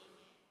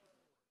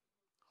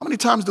 How many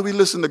times do we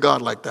listen to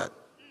God like that?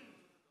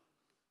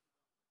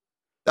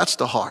 That's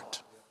the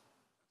heart.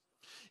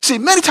 See,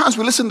 many times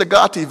we listen to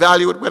God to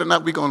evaluate whether or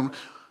not we're going to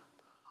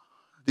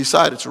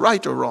decide it's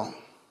right or wrong.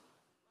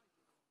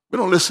 We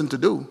don't listen to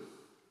do.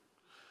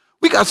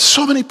 We got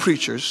so many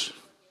preachers,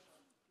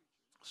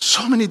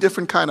 so many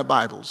different kind of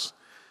Bibles.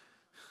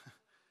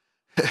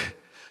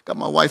 Got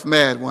my wife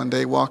mad one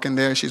day walking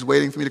there. She's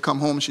waiting for me to come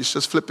home. She's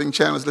just flipping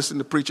channels, listening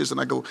to preachers,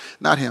 and I go,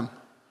 not him.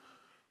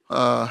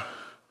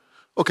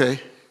 Okay.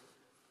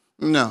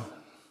 No.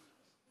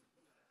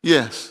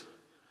 Yes.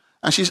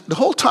 And the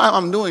whole time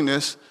I'm doing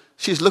this,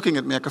 she's looking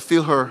at me. I could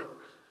feel her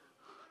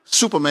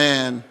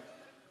Superman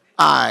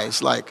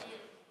eyes like,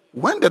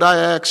 when did I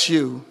ask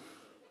you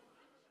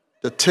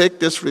to take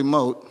this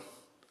remote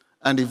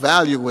and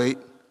evaluate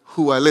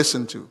who I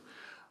listen to?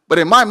 But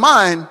in my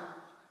mind,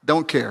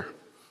 don't care.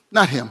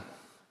 Not him.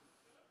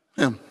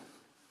 Him.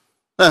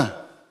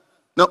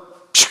 No.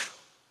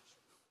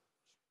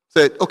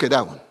 Said, okay,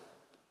 that one.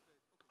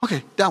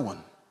 Okay, that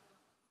one.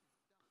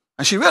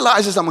 And she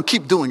realizes I'm going to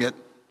keep doing it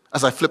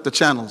as I flip the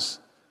channels.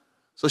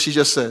 So she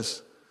just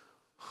says,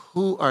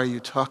 who are you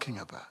talking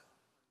about?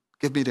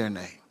 Give me their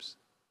names.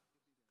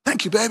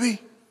 Thank you, baby.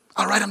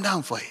 I'll write them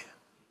down for you.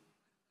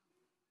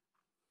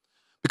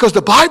 Because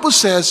the Bible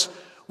says,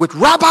 with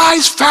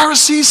rabbis,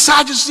 Pharisees,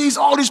 Sadducees,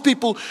 all these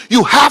people,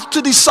 you have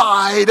to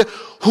decide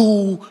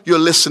who you're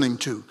listening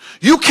to.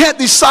 You can't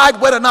decide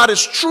whether or not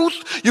it's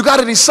truth. You got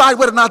to decide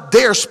whether or not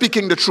they're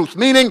speaking the truth.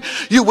 Meaning,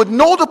 you would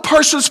know the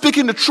person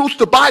speaking the truth,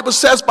 the Bible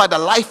says, by the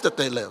life that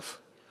they live.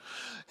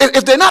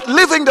 If they're not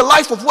living the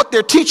life of what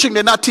they're teaching,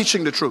 they're not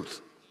teaching the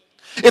truth.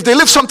 If they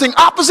live something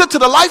opposite to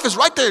the life, it's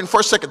right there in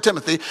 1st, 2nd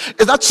Timothy.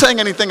 It's not saying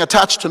anything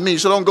attached to me,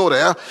 so don't go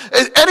there.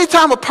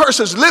 Anytime a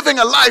person is living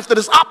a life that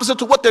is opposite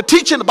to what they're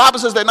teaching, the Bible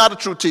says they're not a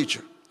true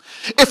teacher.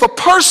 If a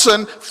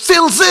person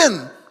fills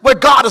in where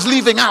God is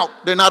leaving out,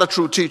 they're not a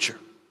true teacher.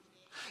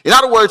 In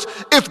other words,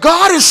 if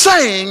God is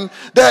saying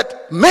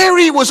that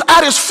Mary was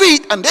at his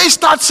feet and they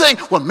start saying,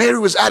 well, Mary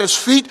was at his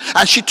feet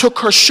and she took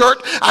her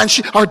shirt and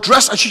her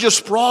dress and she just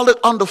sprawled it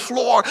on the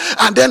floor.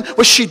 And then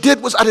what she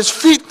did was at his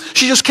feet,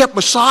 she just kept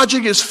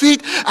massaging his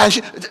feet and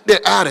they're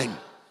adding.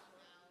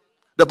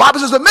 The Bible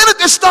says the minute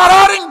they start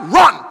adding,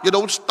 run. You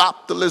don't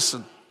stop to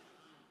listen.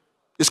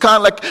 It's kind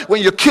of like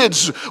when your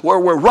kids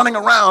were running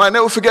around. I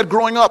never forget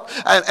growing up,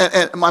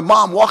 and my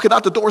mom walking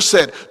out the door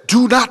said,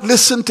 do not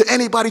listen to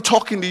anybody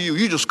talking to you.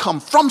 You just come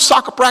from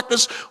soccer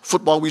practice,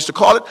 football we used to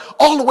call it,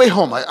 all the way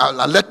home.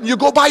 I let you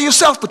go by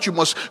yourself, but you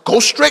must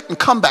go straight and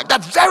come back.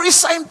 That very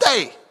same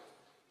day,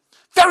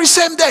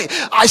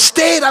 I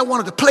stayed. I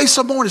wanted to play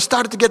some more, and it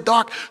started to get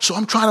dark, so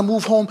I'm trying to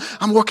move home.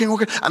 I'm working,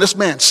 and this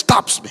man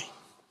stops me,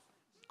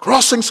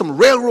 crossing some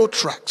railroad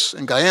tracks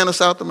in Guyana,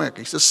 South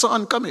America. He says,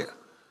 son, come here.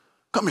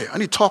 Come here, I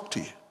need to talk to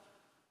you.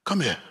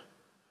 Come here.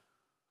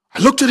 I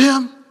looked at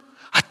him,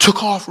 I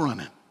took off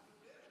running.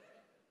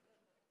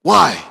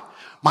 Why?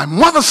 My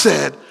mother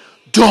said,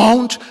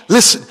 don't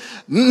listen.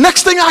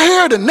 Next thing I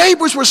heard, the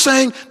neighbors were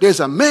saying,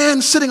 there's a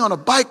man sitting on a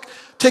bike,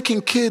 taking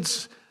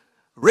kids,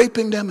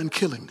 raping them and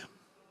killing them.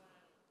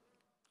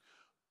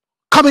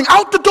 Coming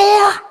out the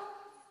door,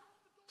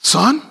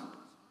 son,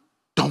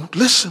 don't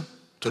listen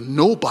to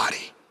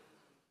nobody.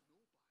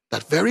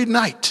 That very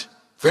night,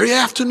 very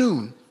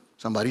afternoon,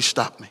 somebody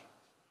stopped me.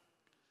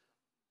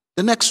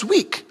 The next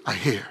week, I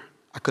hear,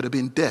 I could have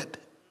been dead.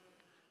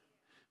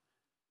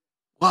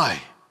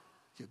 Why?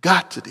 You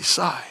got to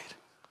decide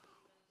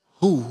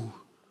who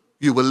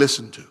you will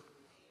listen to.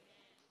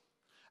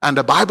 And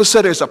the Bible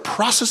said there's a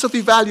process of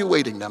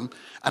evaluating them,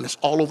 and it's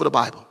all over the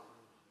Bible.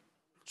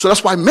 So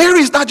that's why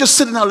Mary's not just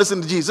sitting there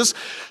listening to Jesus.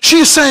 She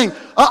is saying,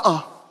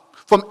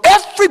 from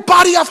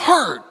everybody I've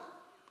heard,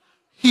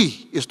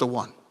 he is the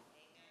one.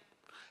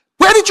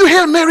 Where did you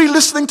hear Mary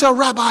listening to a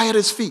rabbi at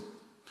his feet?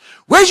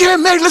 Where did you hear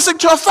Mary listening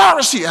to a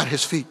Pharisee at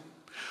his feet?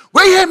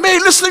 Where did you hear Mary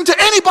listening to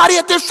anybody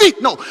at their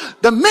feet? No.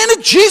 The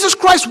minute Jesus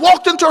Christ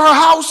walked into her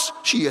house,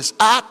 she is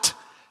at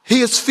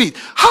his feet.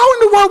 How in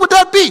the world would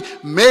that be?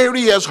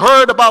 Mary has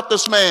heard about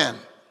this man.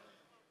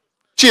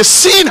 She has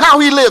seen how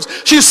he lives.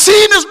 She has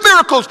seen his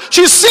miracles. She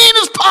has seen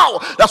his power.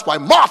 That's why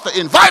Martha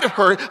invited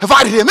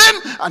him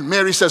in, and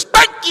Mary says,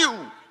 thank you.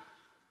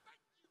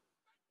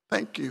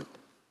 Thank you.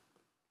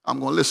 I'm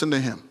going to listen to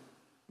him.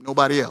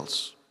 Nobody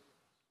else.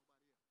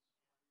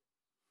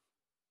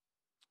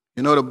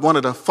 You know, one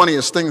of the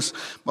funniest things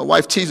my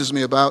wife teases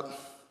me about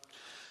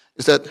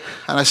is that,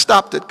 and I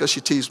stopped it because she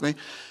teased me,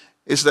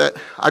 is that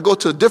I go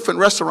to different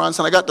restaurants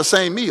and I got the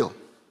same meal.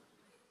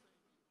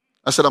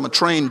 I said, I'm a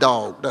trained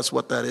dog. That's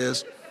what that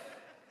is.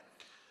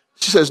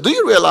 She says, do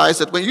you realize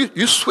that when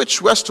you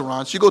switch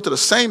restaurants, you go to the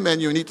same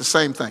menu and eat the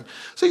same thing?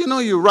 So you know,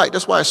 you're right.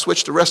 That's why I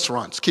switched to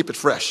restaurants. Keep it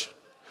fresh.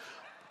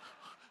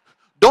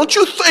 Don't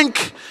you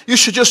think you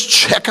should just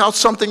check out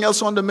something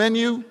else on the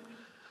menu?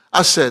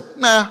 I said,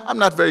 nah, I'm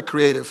not very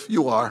creative.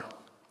 You are.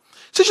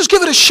 So just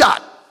give it a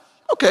shot.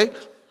 Okay,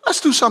 let's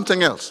do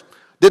something else.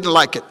 Didn't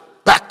like it.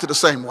 Back to the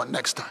same one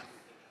next time.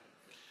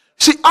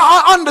 See,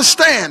 I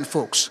understand,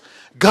 folks.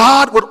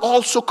 God would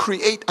also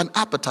create an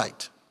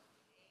appetite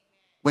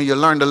when you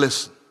learn to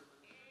listen.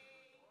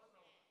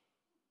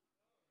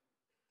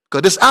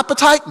 Because this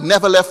appetite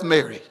never left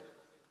Mary.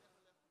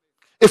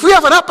 If we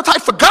have an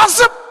appetite for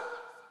gossip,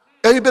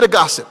 every bit of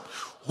gossip.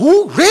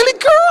 Ooh, really,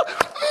 girl?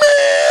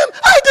 Man,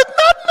 I did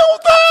not know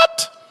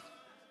that.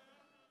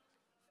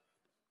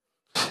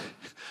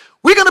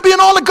 We're going to be in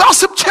all the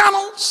gossip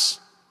channels.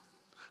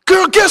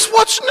 Girl, guess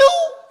what's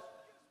new?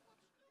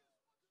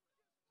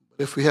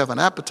 But if we have an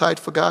appetite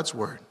for God's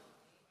word,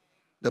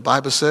 the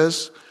Bible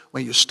says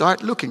when you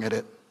start looking at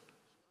it,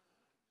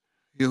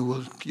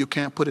 you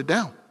can't put it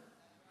down.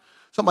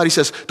 Somebody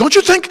says, don't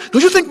you think,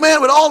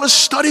 man, with all this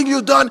studying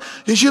you've done,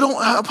 is you don't,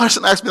 a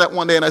person asked me that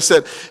one day and I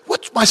said,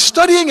 what my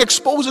studying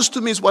exposes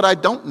to me is what I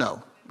don't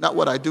know, not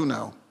what I do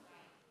know.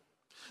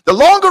 The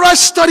longer I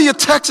study a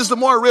text is the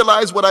more I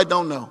realize what I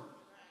don't know.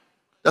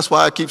 That's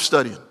why I keep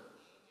studying.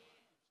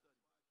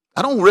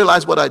 I don't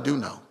realize what I do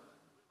know.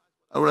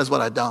 I realize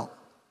what I don't.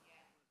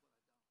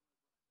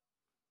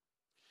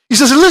 He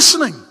says,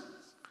 listening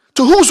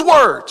to whose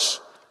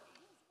words?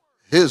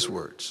 His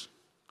words.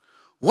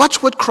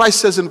 Watch what Christ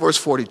says in verse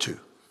 42.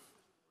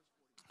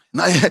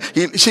 Now,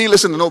 she ain't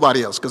listening to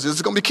nobody else because this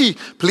is going to be key.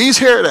 Please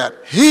hear that.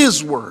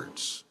 His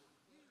words.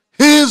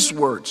 His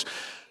words.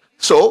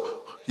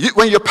 So,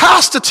 when your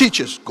pastor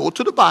teaches, go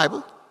to the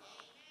Bible,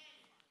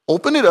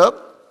 open it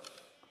up,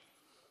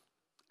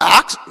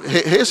 ask.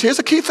 Here's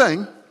a key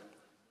thing.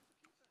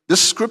 The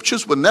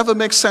scriptures will never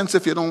make sense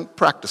if you don't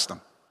practice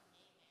them.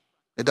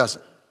 It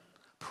doesn't.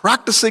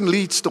 Practicing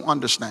leads to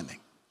understanding.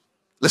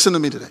 Listen to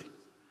me today.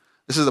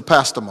 This is a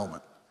pastor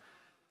moment.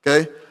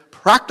 Okay?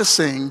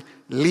 Practicing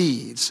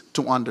leads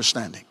to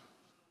understanding.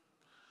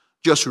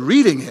 Just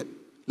reading it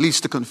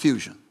leads to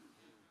confusion.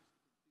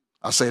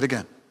 I'll say it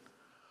again.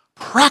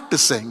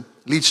 Practicing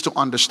leads to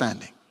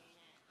understanding.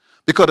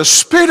 Because the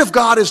Spirit of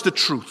God is the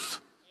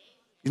truth.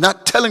 You're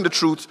not telling the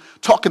truth,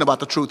 talking about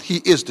the truth. He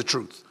is the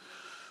truth.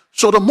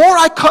 So the more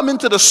I come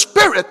into the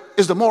Spirit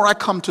is the more I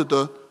come to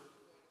the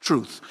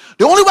truth.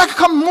 The only way I can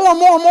come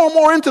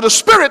more into the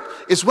Spirit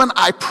is when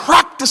I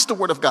practice the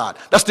Word of God.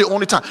 That's the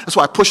only time. That's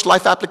why I push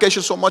Life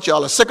Application so much.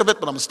 Y'all are sick of it,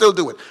 but I'm going to still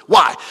do it.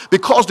 Why?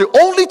 Because the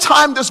only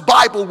time this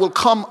Bible will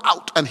come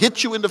out and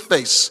hit you in the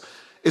face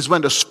is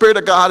when the Spirit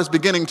of God is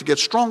beginning to get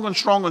stronger and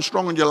stronger and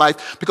stronger in your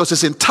life, because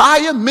this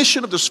entire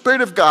mission of the Spirit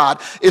of God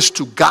is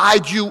to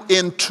guide you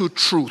into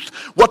truth.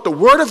 What the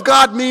Word of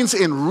God means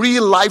in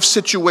real life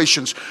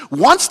situations.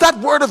 Once that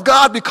Word of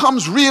God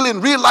becomes real in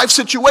real life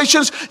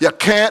situations, you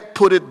can't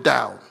put it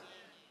down.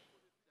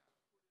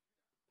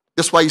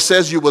 That's why he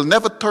says you will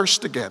never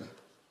thirst again.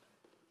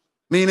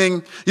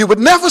 Meaning you would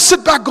never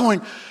sit back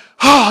going,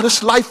 oh,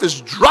 this life is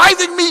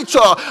driving me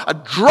to a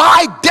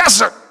dry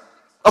desert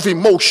of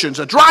emotions,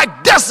 a dry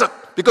desert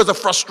because of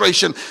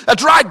frustration, a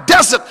dry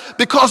desert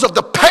because of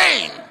the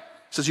pain.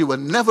 He says you will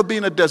never be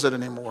in a desert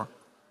anymore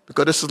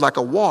because this is like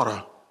a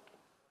water.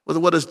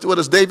 What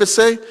does David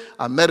say?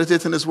 I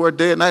meditate in his word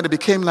day and night. It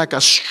became like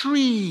a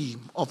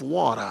stream of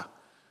water,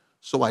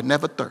 so I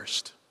never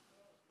thirst.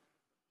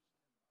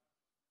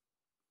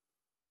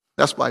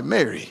 That's why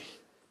Mary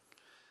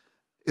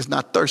is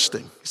not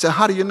thirsting. He said,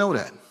 how do you know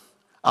that?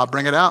 I'll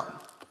bring it out.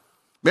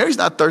 Mary's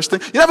not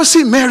thirsting. You never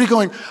see Mary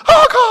going,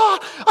 oh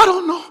God, I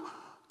don't know.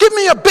 Give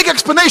me a big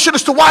explanation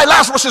as to why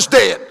Lazarus is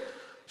dead.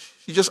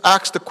 She just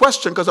asked the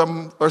question because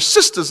her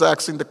sister's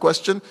asking the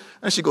question,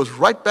 and she goes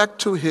right back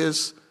to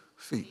his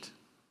feet.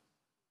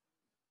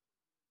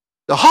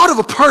 The heart of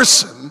a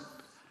person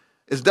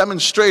is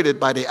demonstrated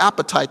by the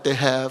appetite they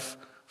have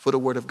for the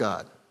Word of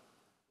God.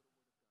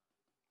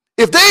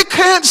 If they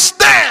can't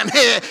stand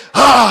here,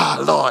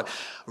 Lord,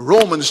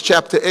 Romans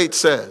chapter 8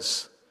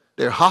 says,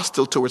 they're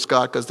hostile towards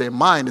God because their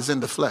mind is in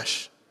the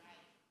flesh.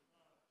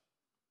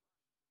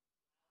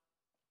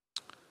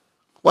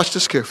 Watch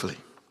this carefully.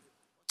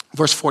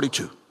 Verse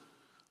 42.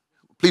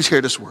 Please hear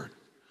this word.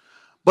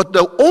 But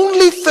the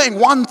only thing,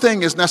 one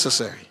thing is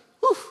necessary.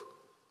 But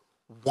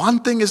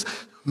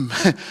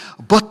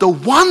the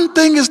one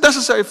thing is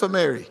necessary for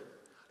Mary.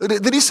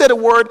 Did he say the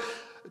word,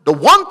 the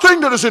one thing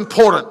that is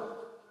important?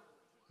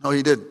 No,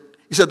 he didn't.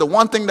 He said the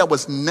one thing that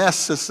was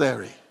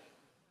necessary.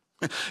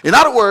 In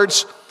other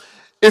words,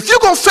 if you're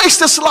going to face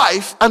this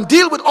life and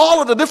deal with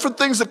all of the different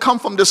things that come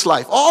from this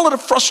life, all of the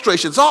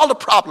frustrations, all the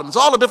problems,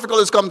 all the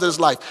difficulties come to this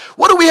life,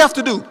 what do we have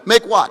to do?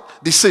 Make what?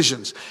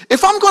 Decisions.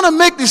 If I'm going to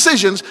make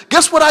decisions,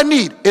 guess what I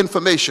need?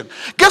 Information.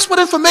 Guess what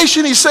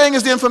information he's saying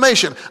is the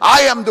information?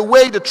 I am the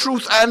way, the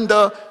truth, and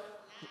the...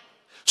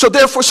 So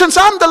therefore, since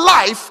I'm the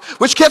life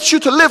which gets you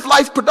to live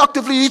life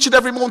productively each and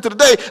every moment of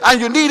the day,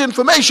 and you need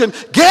information,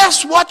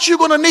 guess what you're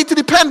going to need to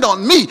depend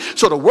on? Me.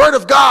 So the Word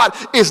of God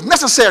is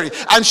necessary.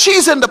 And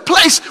she's in the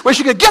place where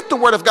she can get the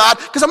Word of God,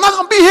 because I'm not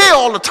going to be here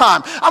all the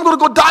time. I'm going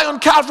to go die on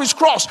Calvary's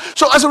cross.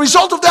 So as a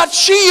result of that,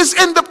 she is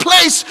in the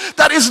place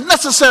that is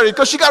necessary,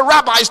 because she got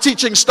rabbis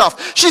teaching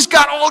stuff. She's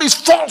got all these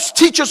false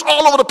teachers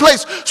all over the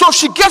place. So if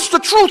she gets the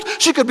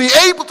truth, she could be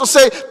able to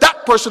say,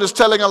 that person is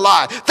telling a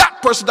lie.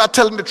 That person not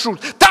telling the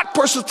truth. That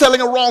person is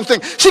telling a wrong thing.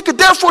 She could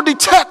therefore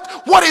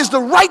detect what is the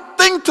right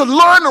thing to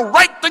learn, the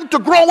right thing to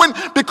grow in,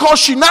 because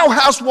she now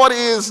has what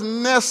is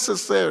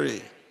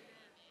necessary.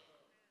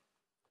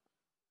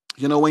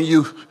 You know, when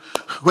you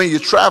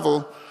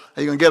travel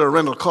and you're going to get a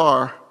rental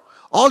car,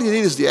 all you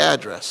need is the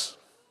address.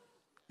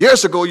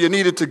 Years ago, you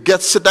needed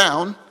to sit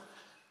down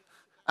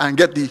and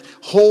get the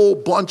whole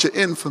bunch of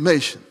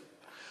information.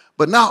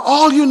 But now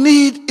all you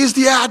need is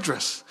the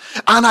address.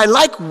 And I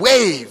like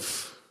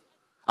Wave.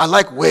 I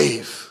like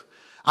Wave.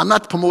 I'm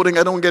not promoting,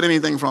 I don't get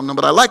anything from them,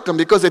 but I like them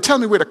because they tell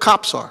me where the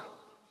cops are.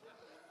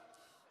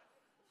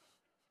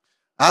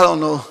 I don't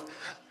know.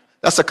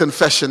 That's a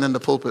confession in the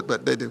pulpit,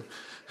 but they do.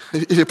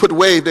 If you put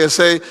wave, they'll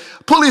say,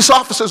 police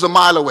officers a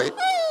mile away.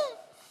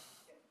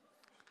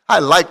 I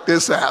like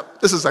this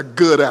app. This is a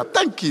good app.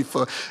 Thank you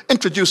for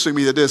introducing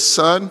me to this,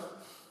 son.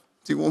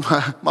 See, well,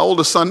 my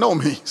oldest son know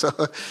me. So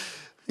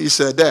he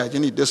said, Dad, you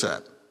need this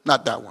app,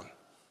 not that one.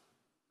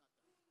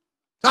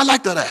 I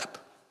like that app.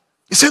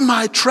 It's in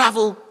my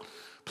travel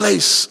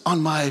place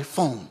on my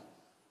phone.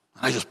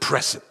 And I just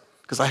press it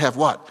because I have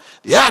what?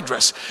 The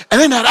address.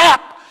 And in that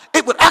app,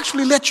 it would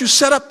actually let you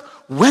set up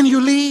when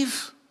you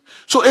leave.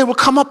 So it will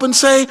come up and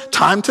say,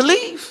 time to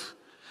leave.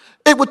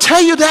 It will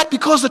tell you that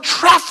because the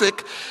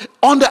traffic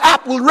on the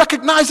app will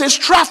recognize there's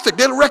traffic.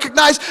 They'll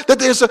recognize that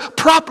there's a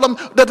problem,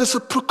 that there's a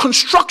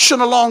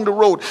construction along the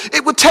road.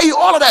 It would tell you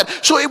all of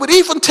that. So it would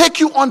even take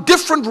you on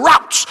different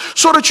routes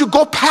so that you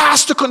go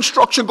past the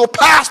construction, go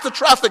past the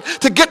traffic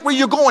to get where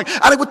you're going.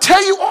 And it would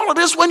tell you all of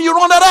this when you're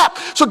on that app.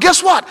 So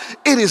guess what?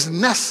 It is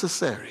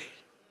necessary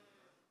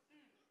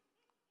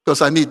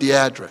because I need the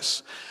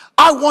address.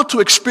 I want to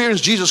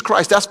experience Jesus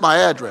Christ. That's my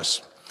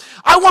address.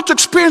 I want to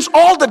experience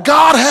all that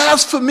God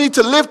has for me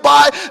to live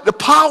by, the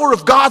power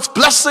of God's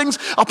blessings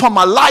upon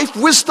my life,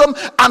 wisdom,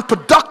 and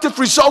productive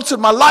results in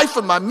my life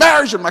and my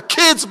marriage and my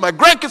kids and my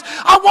grandkids.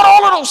 I want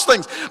all of those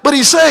things. But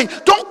he's saying,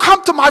 don't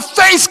come to my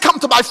face, come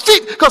to my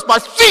feet, because my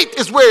feet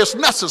is where it's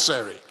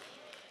necessary.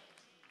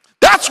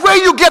 That's where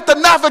you get the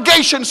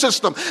navigation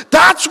system.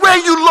 That's where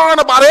you learn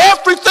about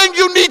everything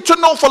you need to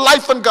know for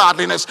life and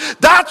godliness.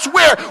 That's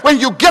where,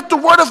 when you get the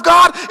word of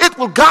God, it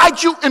will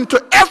guide you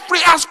into every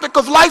aspect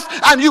of life,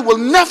 and you will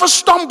never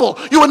stumble.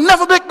 You will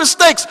never make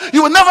mistakes.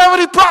 You will never have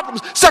any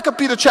problems. 2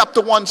 Peter chapter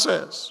 1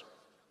 says,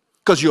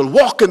 because you'll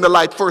walk in the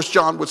light, 1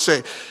 John would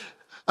say,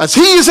 as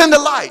he is in the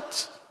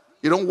light.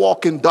 You don't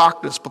walk in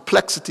darkness,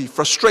 perplexity,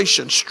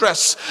 frustration,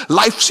 stress.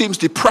 Life seems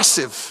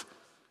depressive.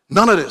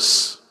 None of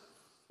this.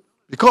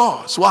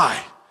 Because,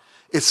 why?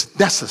 It's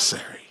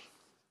necessary.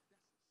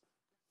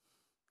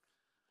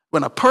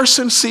 When a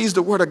person sees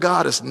the word of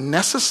God as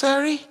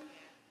necessary,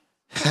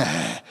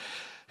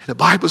 the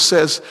Bible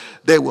says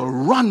they will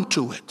run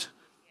to it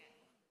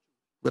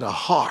with a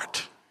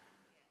heart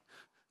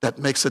that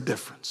makes a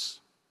difference.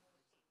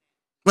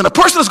 When a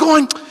person is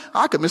going,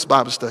 I could miss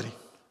Bible study.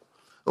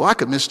 Oh, I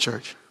could miss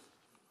church.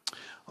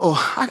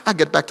 Oh, I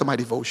get back to my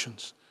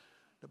devotions.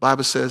 The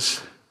Bible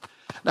says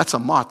that's a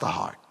Martha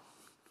heart.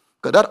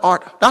 Because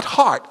that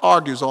heart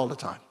argues all the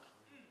time.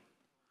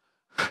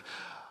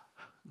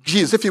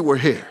 Jesus, if you were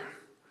here,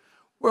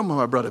 where would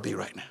my brother be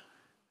right now?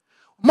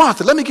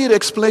 Martha, let me give you the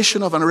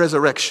explanation of a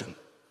resurrection,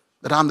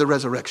 that I'm the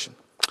resurrection.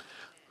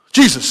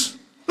 Jesus,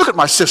 look at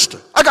my sister.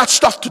 I got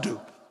stuff to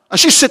do. And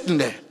she's sitting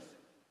there.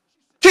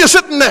 She's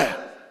sitting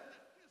there.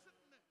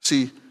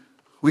 See,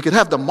 we could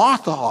have the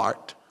Martha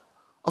heart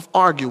of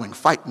arguing,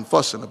 fighting,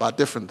 fussing about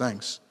different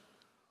things.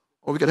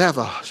 Or we could have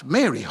a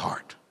Mary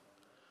heart.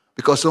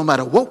 Because no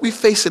matter what we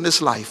face in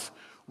this life,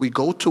 we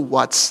go to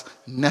what's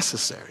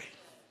necessary.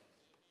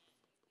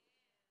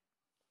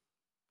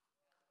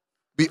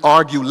 We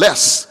argue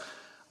less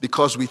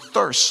because we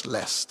thirst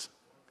less.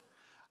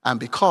 And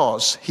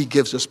because he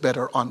gives us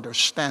better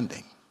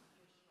understanding.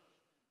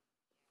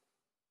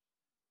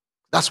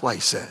 That's why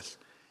he says,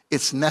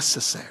 it's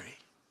necessary.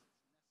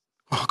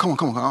 Oh,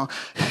 come on.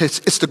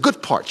 It's the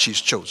good part she's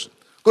chosen.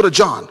 Go to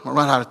John. I'll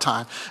run out of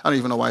time. I don't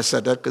even know why I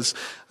said that because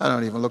I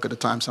don't even look at the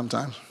time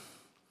sometimes.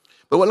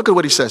 But look at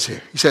what he says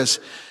here. He says,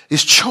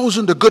 he's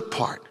chosen the good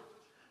part,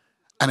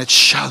 and it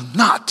shall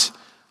not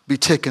be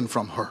taken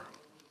from her.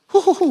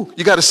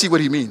 You got to see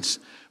what he means.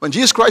 When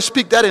Jesus Christ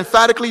speaks that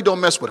emphatically, don't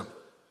mess with him.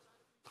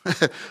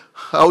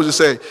 I always just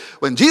say,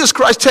 when Jesus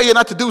Christ tell you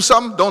not to do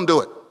something, don't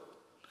do it.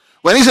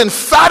 When he's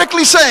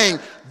emphatically saying,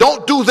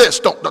 don't do this,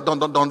 don't do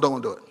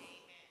it.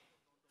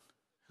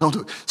 Don't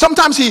do it.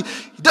 Sometimes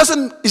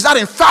he's not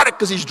emphatic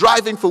because he's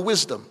driving for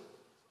wisdom.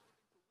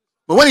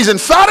 But when he's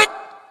emphatic,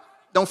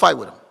 don't fight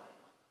with him.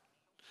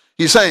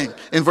 He's saying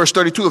in verse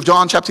 32 of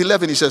John chapter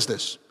 11, he says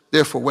this.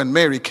 Therefore, when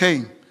Mary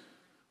came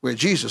where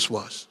Jesus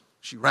was,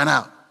 she ran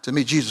out to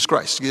meet Jesus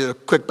Christ. To get a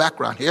quick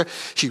background here,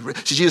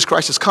 Jesus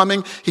Christ is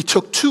coming. He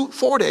took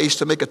 4 days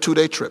to make a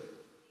 2-day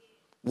trip.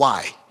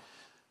 Why?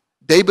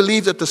 They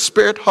believe that the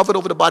spirit hovered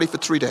over the body for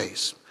 3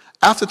 days.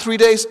 After 3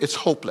 days, it's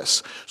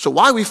hopeless. So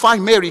why we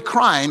find Mary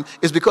crying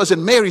is because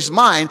in Mary's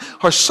mind,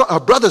 her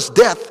brother's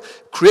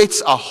death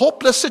creates a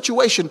hopeless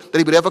situation that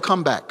he would ever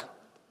come back.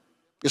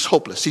 It's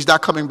hopeless. He's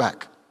not coming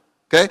back.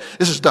 Okay?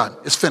 This is done.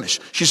 It's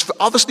finished. She's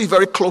obviously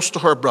very close to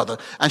her brother,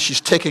 and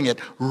she's taking it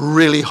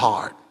really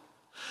hard.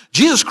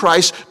 Jesus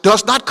Christ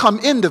does not come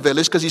in the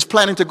village because he's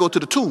planning to go to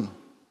the tomb.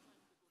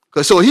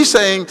 So he's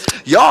saying,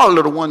 y'all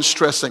are the ones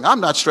stressing. I'm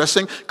not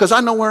stressing because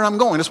I know where I'm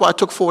going. That's why I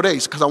took 4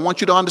 days, because I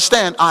want you to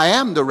understand I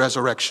am the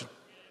resurrection.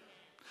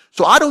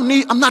 So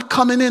I'm not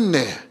coming in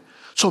there.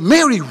 So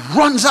Mary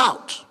runs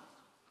out.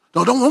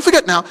 No, don't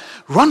forget now,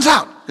 runs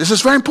out. This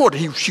is very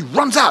important. She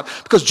runs out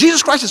because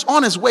Jesus Christ is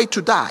on his way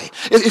to die.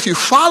 If you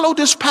follow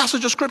this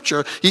passage of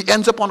scripture, he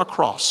ends up on a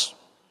cross.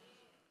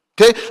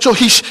 Okay, so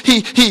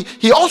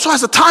he also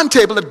has a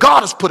timetable that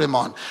God has put him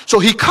on. So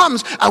he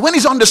comes, and when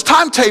he's on this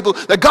timetable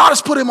that God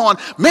has put him on,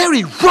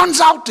 Mary runs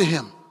out to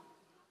him.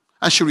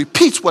 And she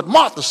repeats what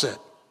Martha said.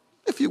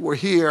 If you were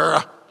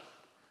here,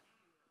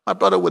 my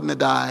brother wouldn't have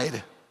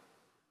died.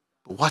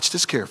 But watch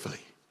this carefully.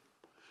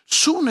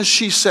 Soon as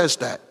she says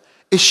that,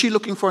 is she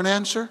looking for an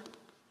answer?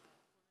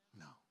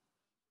 No.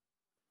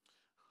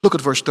 Look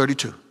at verse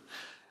 32.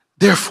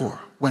 Therefore,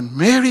 when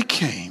Mary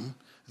came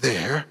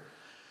there,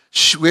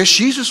 where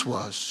Jesus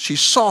was, she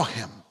saw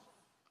him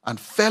and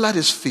fell at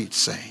his feet,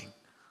 saying,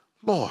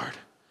 Lord,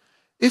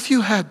 if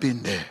you had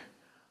been there,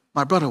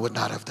 my brother would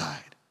not have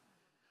died.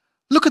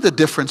 Look at the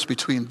difference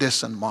between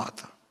this and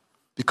Martha.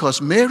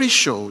 Because Mary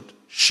showed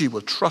she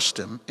would trust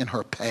him in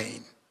her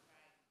pain.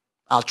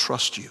 I'll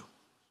trust you.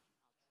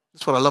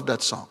 That's what I love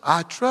that song.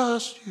 I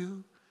trust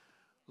you,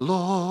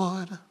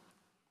 Lord.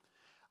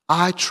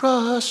 I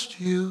trust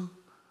you,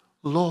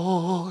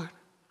 Lord.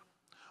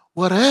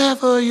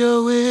 Whatever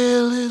your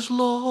will is,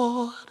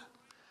 Lord,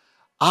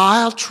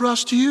 I'll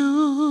trust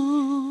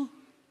you.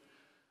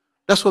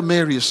 That's what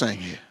Mary is saying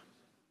here.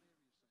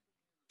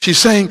 She's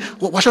saying,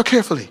 well, watch out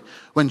carefully.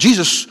 When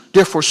Jesus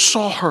therefore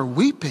saw her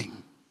weeping,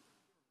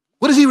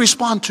 what does he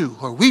respond to?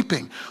 Her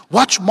weeping.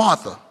 Watch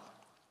Martha.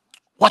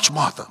 Watch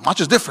Martha.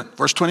 Much is different.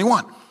 Verse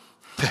 21.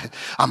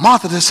 And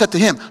Martha then said to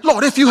him,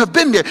 Lord, if you have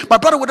been there, my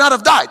brother would not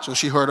have died. So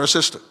she heard her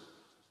sister.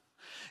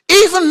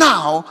 Even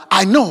now,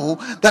 I know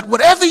that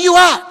whatever you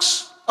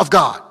ask of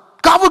God,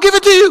 God will give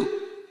it to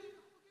you.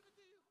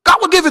 God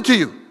will give it to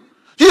you.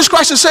 Jesus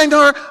Christ is saying to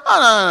her,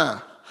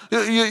 oh,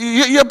 no.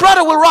 Your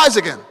brother will rise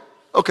again.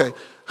 Okay.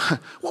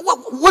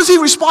 What is he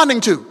responding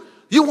to?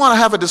 You want to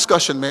have a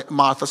discussion,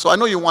 Martha, so I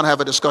know you want to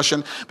have a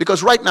discussion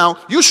because right now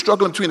you're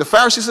struggling between the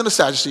Pharisees and the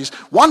Sadducees.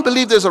 One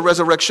believes there's a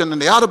resurrection and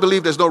the other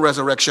believes there's no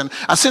resurrection.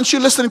 And since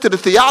you're listening to the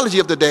theology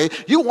of the day,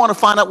 you want to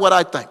find out what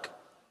I think.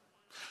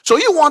 So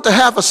you want to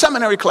have a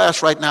seminary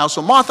class right now.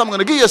 So Martha, I'm going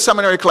to give you a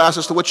seminary class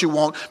as to what you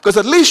want because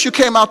at least you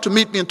came out to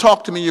meet me and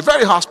talk to me. You're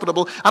very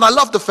hospitable and I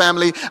love the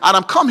family and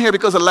I'm come here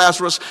because of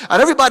Lazarus and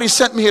everybody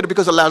sent me here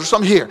because of Lazarus.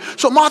 I'm here.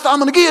 So Martha, I'm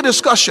going to give you a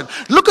discussion.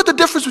 Look at the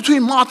difference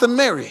between Martha and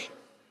Mary.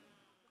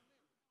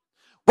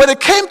 When it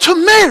came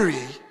to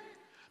Mary,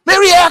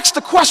 Mary asked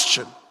the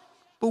question.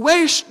 But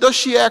where does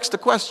she ask the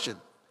question?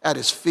 At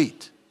his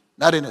feet,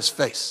 not in his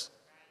face.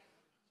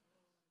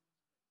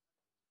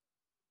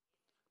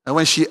 And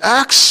when she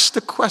asks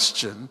the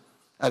question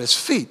at his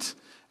feet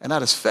and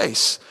at his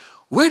face,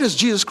 where does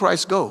Jesus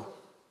Christ go?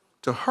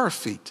 To her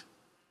feet,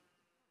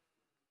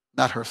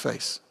 not her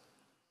face.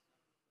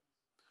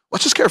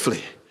 Watch this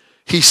carefully.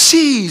 He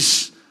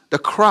sees the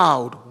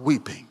crowd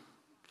weeping.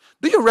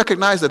 Do you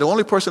recognize that the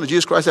only person that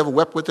Jesus Christ ever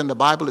wept with in the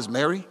Bible is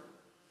Mary?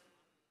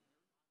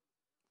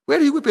 Where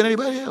did he weep with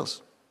anybody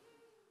else?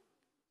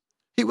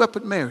 He wept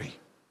with Mary.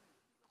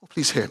 Oh,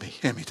 please hear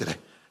me today.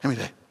 Hear me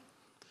today.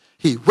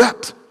 He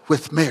wept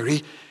with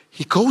Mary.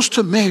 He goes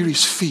to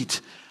Mary's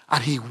feet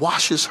and he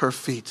washes her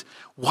feet.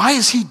 Why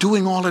is he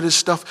doing all of this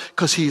stuff?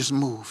 Because he is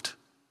moved.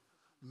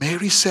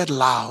 Mary said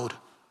loud,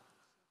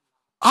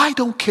 I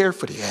don't care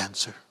for the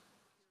answer.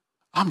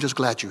 I'm just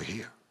glad you're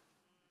here.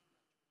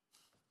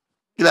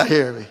 You're not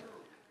hearing me.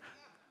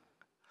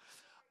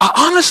 I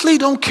honestly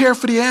don't care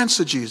for the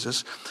answer,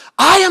 Jesus.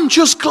 I am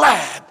just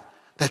glad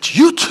that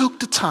you took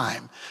the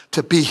time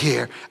to be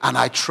here and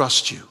I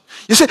trust you.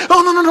 You say,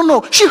 oh,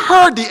 no. She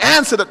heard the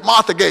answer that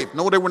Martha gave.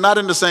 No, they were not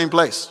in the same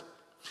place.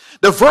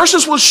 The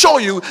verses will show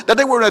you that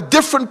they were in a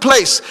different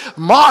place.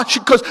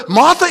 Because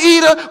Martha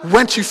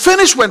she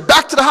finished, went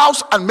back to the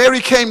house, and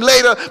Mary came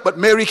later, but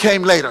Mary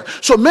came later.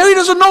 So Mary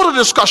doesn't know the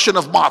discussion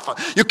of Martha.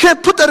 You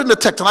can't put that in the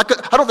text. And I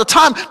don't have the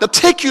time to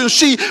take you and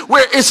see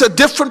where it's a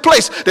different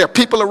place. There are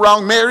people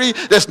around Mary.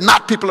 There's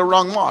not people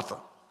around Martha.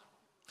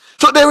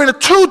 So they're in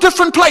two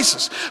different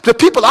places. The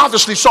people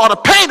obviously saw the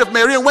pain of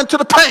Mary and went to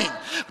the pain.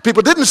 The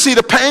people didn't see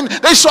the pain.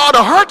 They saw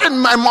the hurt in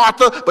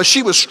Martha, but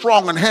she was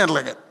strong in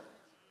handling it.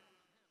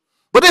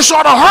 But they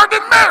saw the hurt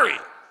in Mary.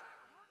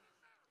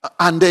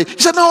 And he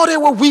said, no, there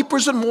were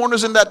weepers and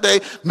mourners in that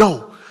day.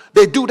 No,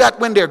 they do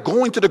that when they're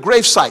going to the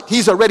grave site.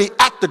 He's already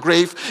at the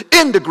grave,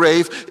 in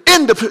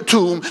the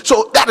tomb.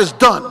 So that is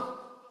done.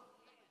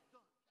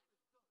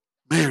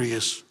 Mary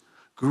is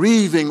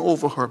grieving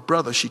over her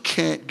brother. She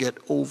can't get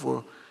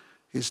over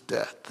his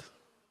death.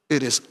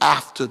 It is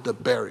after the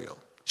burial.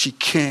 She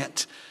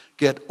can't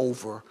get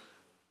over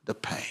the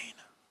pain.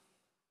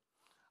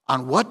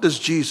 And what does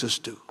Jesus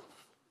do?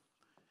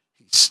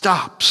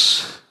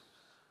 Stops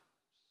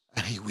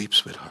and he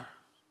weeps with her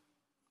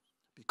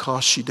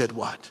because she did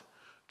what?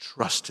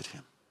 Trusted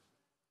him.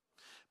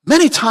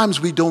 Many times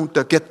we don't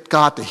get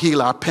God to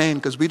heal our pain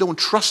because we don't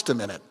trust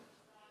him in it.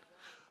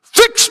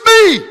 Fix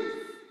me!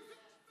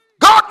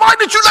 God, why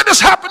did you let this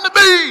happen to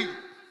me?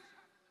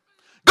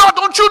 God,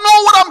 don't you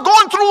know what I'm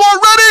going through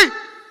already?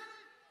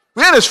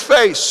 We're in his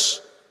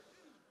face.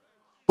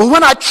 But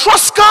when I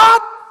trust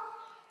God,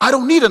 I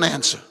don't need an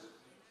answer.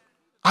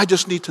 I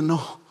just need to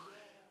know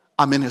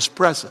I'm in his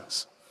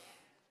presence.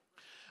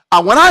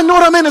 And when I know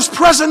that I'm in his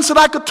presence and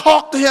I could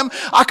talk to him,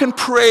 I can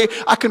pray,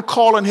 I can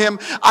call on him,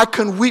 I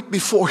can weep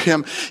before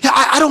him. Yeah,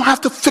 I don't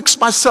have to fix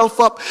myself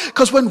up,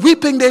 because when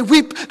weeping, they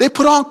weep, they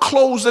put on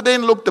clothes that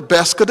didn't look the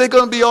best because they're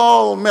going to be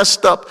all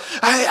messed up.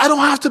 I don't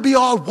have to be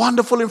all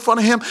wonderful in front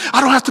of him. I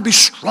don't have to be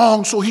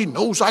strong so he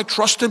knows I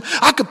trust him.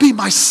 I could be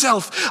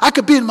myself. I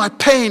could be in my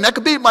pain. I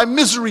could be in my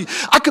misery.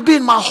 I could be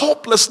in my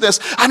hopelessness.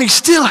 And he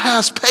still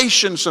has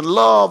patience and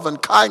love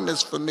and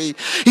kindness for me.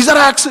 He's not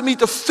asking me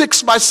to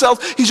fix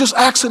myself. He's just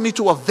asking me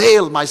to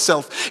avail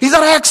myself. He's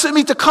not asking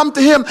me to come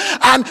to him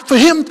and for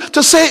him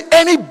to say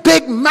any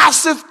big,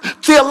 massive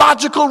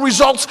theological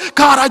results.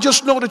 God, I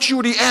just know that you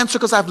are the answer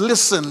because I've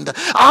listened.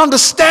 I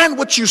understand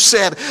what you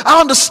said. I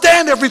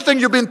understand everything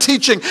you've been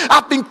teaching.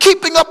 I've been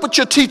keeping up with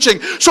your teaching.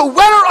 So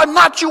whether or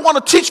not you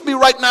want to teach me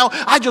right now,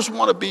 I just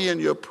want to be in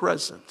your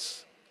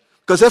presence.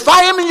 Because if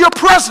I am in your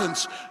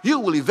presence, you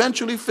will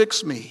eventually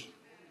fix me.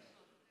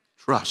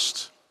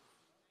 Trust.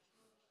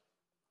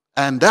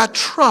 And that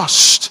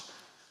trust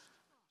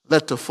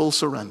led to full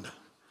surrender.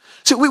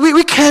 See,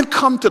 we can't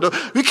come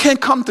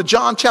to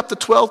John chapter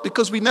 12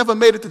 because we never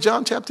made it to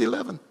John chapter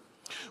 11.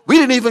 We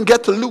didn't even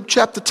get to Luke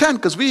chapter 10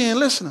 because we ain't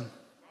listening.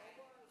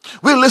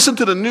 We listen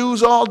to the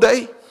news all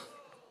day.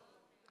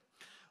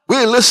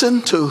 We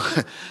listen to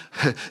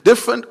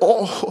different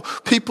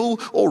people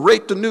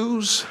orate the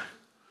news.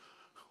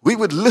 We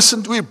would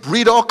listen, we'd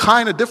read all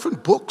kind of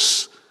different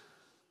books,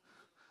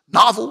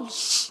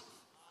 novels,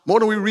 more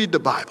than we read the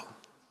Bible.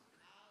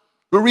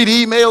 We read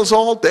emails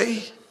all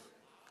day,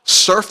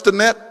 surf the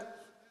net,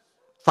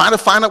 trying to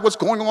find out what's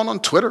going on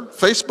Twitter,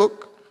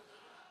 Facebook.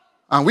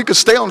 And we could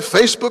stay on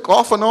Facebook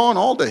off and on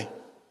all day.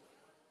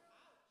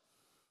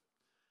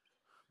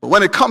 But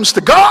when it comes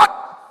to God,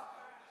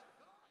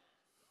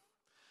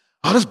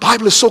 oh, this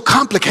Bible is so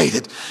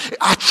complicated.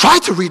 I try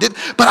to read it,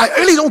 but I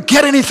really don't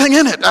get anything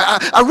in it.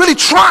 I really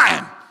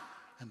try.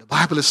 And the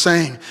Bible is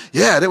saying,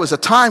 yeah, there was a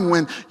time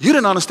when you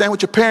didn't understand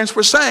what your parents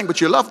were saying,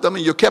 but you loved them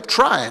and you kept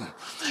trying.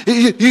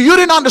 You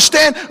didn't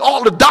understand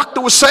all the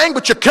doctor was saying,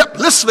 but you kept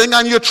listening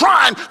and you're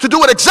trying to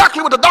do it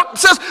exactly what the doctor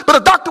says, but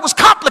the doctor was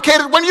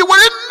complicated when you were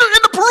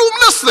in the room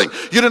listening.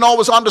 You didn't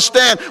always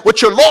understand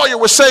what your lawyer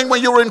was saying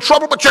when you were in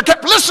trouble, but you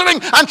kept listening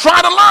and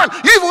trying to learn.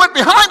 You even went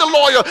behind the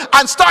lawyer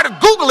and started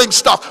Googling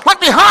stuff. Went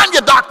behind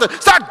your doctor,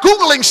 started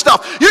Googling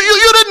stuff.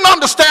 You didn't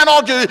understand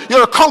all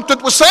your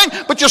accountant was saying,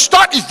 but you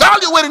start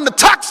evaluating the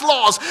tax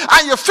laws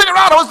and you figure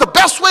out what's the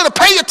best way to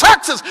pay your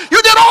taxes.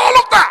 You did all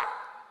of that.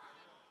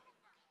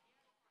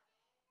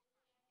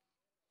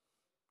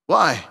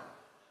 Why?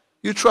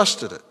 You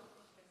trusted it.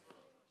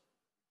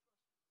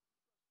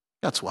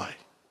 That's why.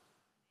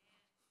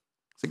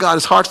 See, God,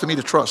 it's hard for me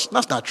to trust.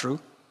 That's not true.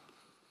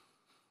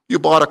 You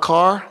bought a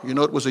car, you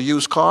know it was a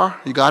used car,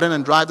 you got in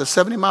and drive at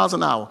 70 miles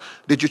an hour.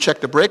 Did you check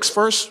the brakes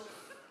first?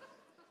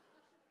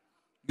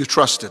 You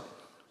trusted.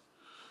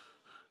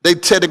 They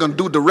said they're going to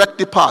do direct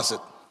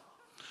deposit.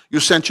 You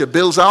sent your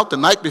bills out the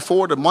night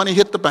before the money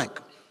hit the bank.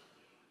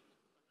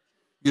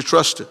 You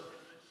trusted.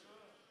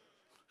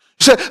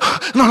 You said,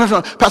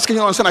 no, Pastor, can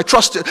you understand? I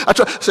trust it.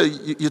 So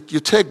you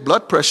take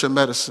blood pressure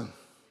medicine.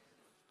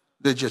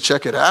 Did you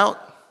check it out?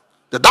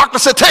 The doctor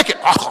said, take it.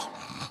 Oh.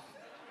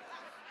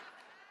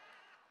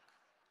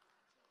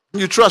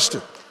 You trust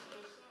it.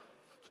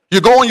 You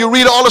go and you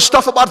read all the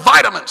stuff about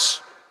vitamins.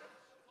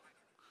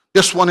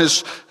 This one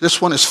is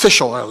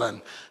fish oil,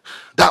 and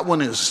that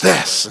one is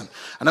this. And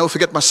I never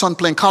forget my son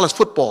playing college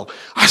football.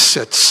 I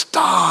said,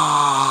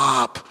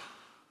 stop.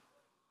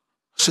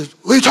 I said,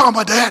 what are you talking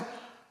about, Dad?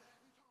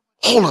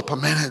 Hold up a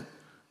minute.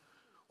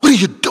 What are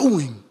you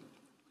doing?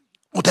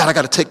 Oh, Dad, I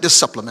got to take this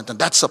supplement and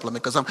that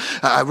supplement because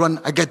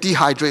I get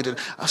dehydrated.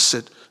 I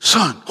said,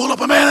 son, hold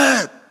up a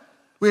minute.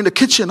 We're in the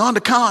kitchen, on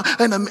the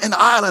counter, in the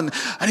island.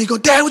 And he goes,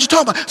 Dad, what you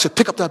talking about? I said,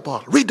 pick up that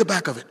bottle. Read the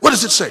back of it. What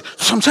does it say?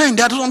 That's what I'm saying,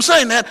 Dad. That's what I'm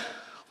saying, Dad.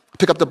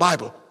 Pick up the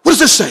Bible. What does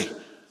this say?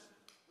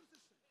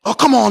 Oh,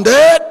 come on,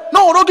 Dad.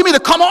 No, don't give me the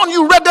come on.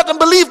 You read that and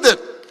believed it.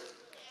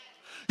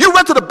 You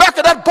went to the back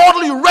of that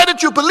bottle, you read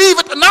it, you believe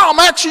it, and now I'm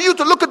asking you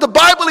to look at the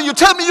Bible and you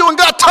tell me you ain't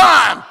got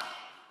time.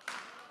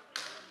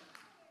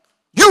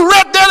 You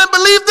read that and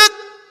believed it?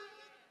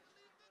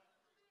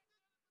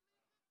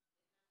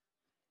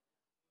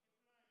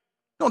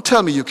 Don't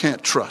tell me you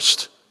can't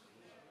trust.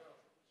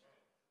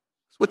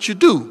 It's what you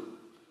do.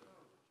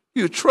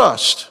 You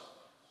trust.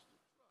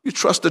 You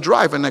trust the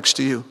driver next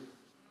to you.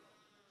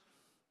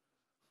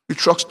 You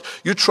trust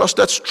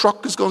that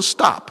truck is going to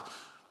stop.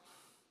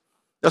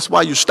 That's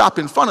why you stop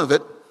in front of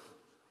it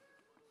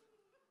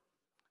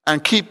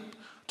and keep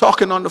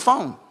talking on the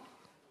phone,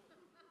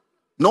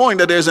 knowing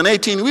that there's an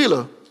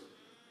 18-wheeler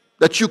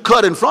that you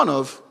cut in front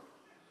of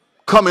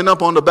coming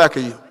up on the back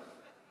of you.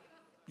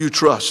 You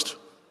trust.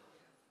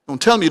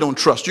 Don't tell me you don't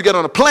trust. You get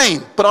on a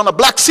plane, put on a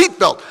black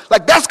seatbelt.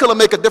 Like that's going to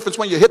make a difference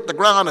when you hit the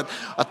ground at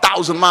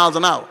 1,000 miles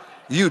an hour.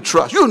 You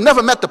trust. You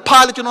never met the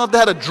pilot. You know if they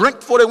had a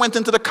drink before they went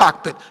into the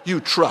cockpit. You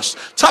trust.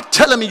 Stop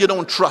telling me you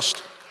don't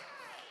trust.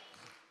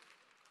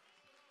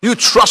 You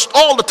trust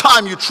all the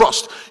time, you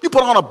trust. You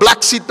put on a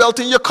black seat belt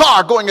in your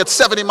car going at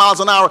 70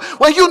 miles an hour.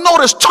 Well, you know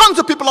there's tons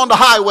of people on the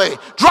highway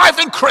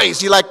driving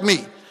crazy like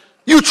me.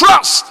 You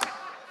trust.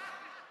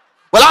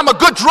 Well, I'm a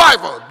good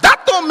driver.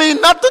 That don't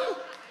mean nothing.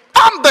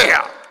 I'm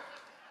there.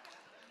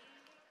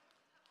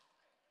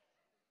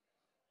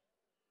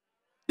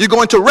 You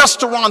go into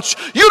restaurants,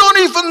 you don't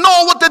even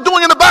know what they're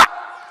doing in the back.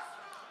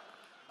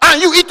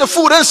 And you eat the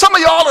food, and some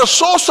of y'all are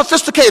so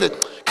sophisticated.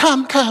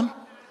 Come.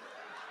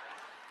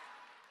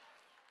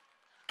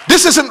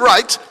 This isn't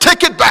right.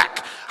 Take it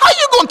back. How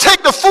you going to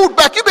take the food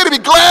back? You better be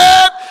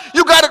glad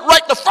you got it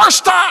right the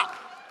first time.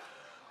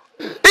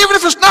 Even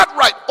if it's not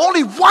right.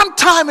 Only one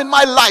time in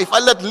my life I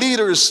let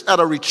leaders at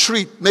a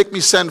retreat make me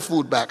send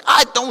food back.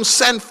 I don't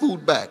send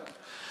food back.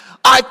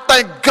 I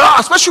thank God,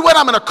 especially when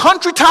I'm in a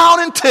country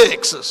town in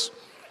Texas.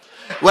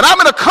 When I'm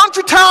in a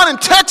country town in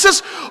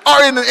Texas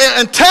or in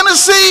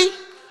Tennessee,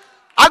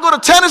 I go to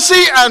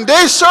Tennessee and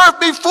they serve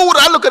me food.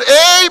 I look at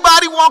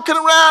everybody walking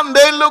around and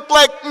they look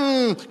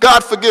like,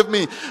 God forgive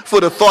me for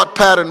the thought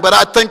pattern, but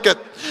I think it.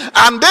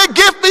 And they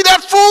give me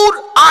that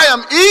food, I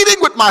am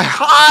eating with my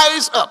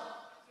eyes up.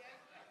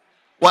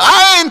 Well,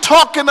 I ain't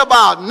talking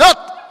about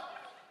nothing.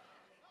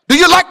 Do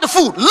you like the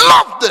food?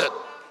 Loved it.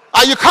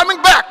 Are you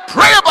coming back?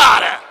 Pray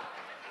about it.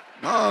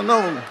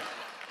 No.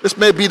 This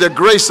may be the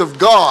grace of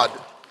God.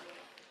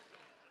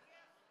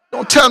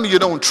 Don't tell me you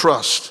don't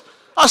trust.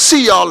 I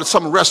see y'all at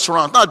some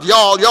restaurant, not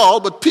y'all,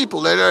 but people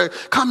that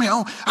come here.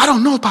 Oh, I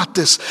don't know about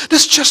this.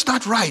 This is just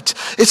not right.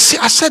 I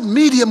said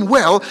medium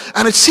well,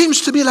 and it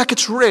seems to me like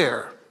it's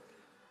rare.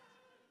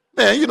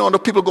 Man, you know, the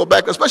people go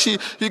back, especially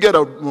you get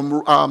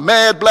a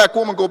mad black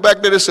woman go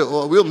back there and say,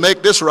 oh, we'll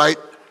make this right.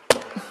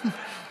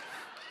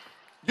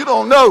 You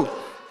don't know.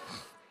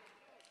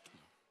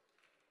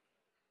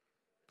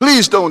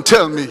 Please don't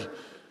tell me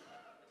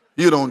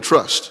you don't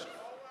trust.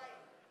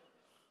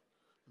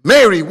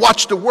 Mary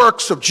watched the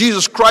works of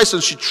Jesus Christ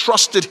and she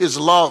trusted his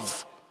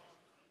love.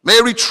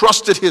 Mary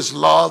trusted his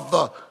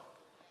love.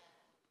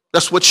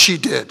 That's what she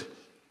did.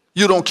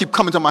 You don't keep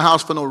coming to my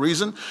house for no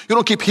reason. You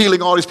don't keep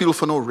healing all these people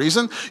for no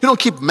reason. You don't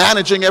keep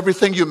managing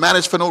everything you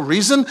manage for no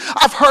reason.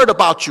 I've heard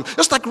about you.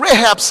 Just like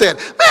Rahab said,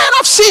 man,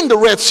 I've seen the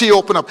Red Sea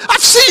open up. I've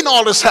seen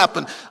all this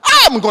happen.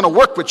 I am going to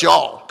work with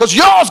y'all because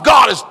y'all's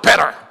God is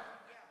better.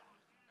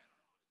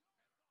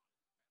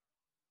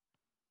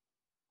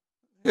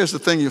 Here's the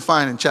thing you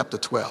find in chapter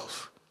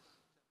 12.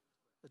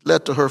 It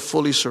led to her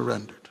fully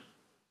surrendered.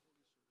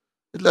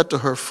 It led to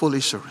her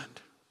fully surrendered.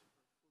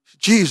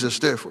 Jesus,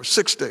 therefore,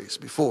 6 days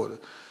before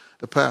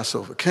the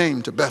Passover,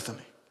 came to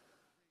Bethany,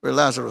 where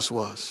Lazarus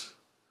was.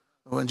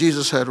 When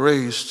Jesus had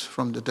raised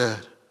from the dead,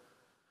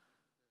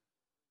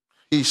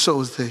 they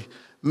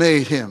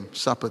made him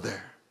supper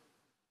there.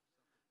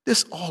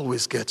 This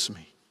always gets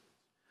me.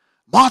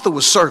 Martha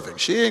was serving.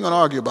 She ain't going to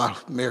argue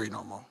about Mary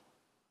no more.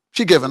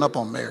 She giving up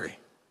on Mary.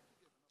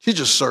 She's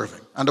just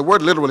serving. And the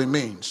word literally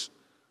means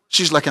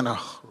she's like in a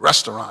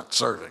restaurant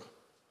serving,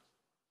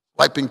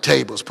 wiping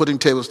tables, putting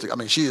tables together. I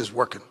mean, she is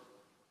working.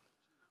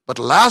 But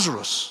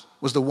Lazarus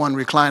was the one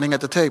reclining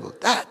at the table.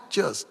 That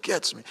just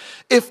gets me.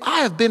 If I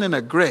have been in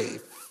a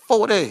grave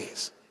 4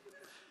 days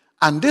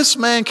and this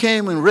man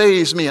came and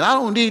raised me and I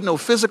don't need no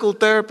physical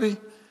therapy,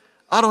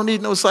 I don't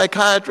need no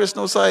psychiatrist,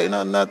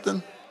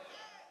 nothing.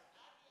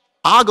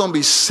 I'm going to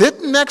be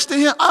sitting next to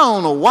him. I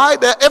don't know why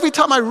that. Every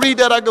time I read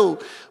that, I go,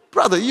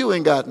 brother, you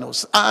ain't got no,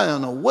 I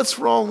don't know what's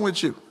wrong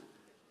with you.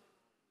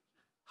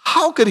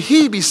 How could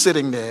he be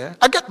sitting there?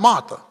 I get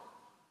Martha.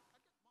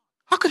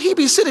 How could he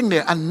be sitting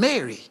there? And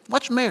Mary,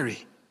 watch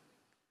Mary.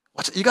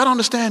 You got to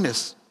understand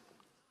this.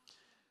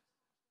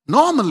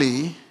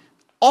 Normally,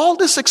 all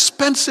this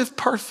expensive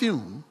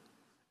perfume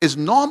is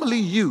normally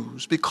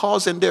used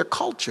because in their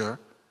culture,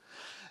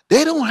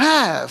 they don't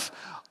have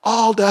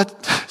all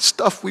that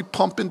stuff we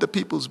pump into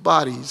people's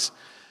bodies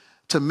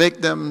to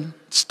make them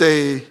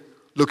stay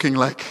looking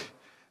like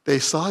they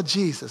saw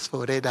Jesus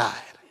before they died.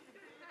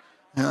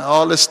 You know,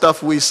 all this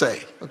stuff we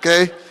say,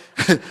 okay?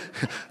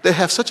 They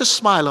have such a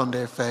smile on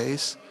their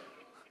face.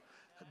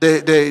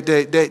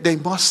 They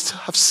must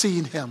have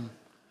seen him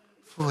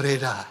before they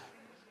died.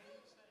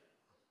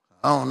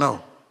 I don't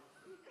know.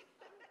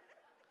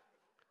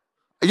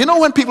 You know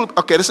when people,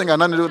 okay, this ain't got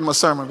nothing to do with my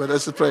sermon, but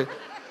let's just pray.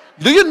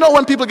 Do you know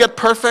when people get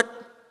perfect?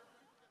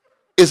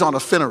 Is on a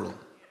funeral.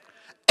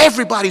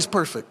 Everybody's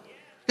perfect.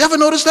 You ever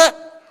notice that?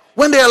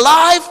 When they're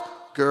alive,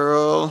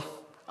 girl,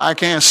 I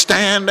can't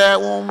stand that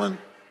woman.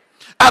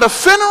 At a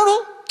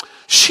funeral,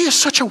 she has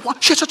such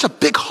a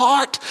big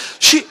heart.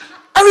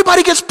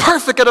 Everybody gets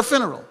perfect at a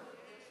funeral.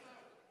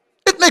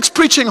 It makes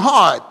preaching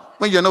hard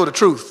when you know the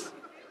truth.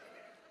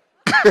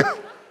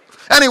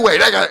 Anyway,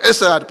 it's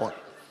the point.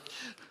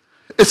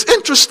 It's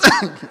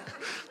interesting.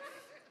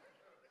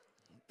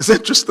 It's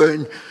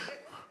interesting.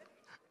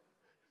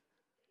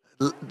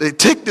 They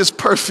take this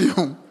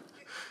perfume.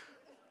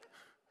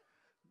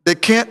 They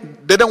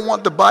don't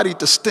want the body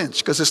to stench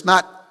because it's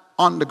not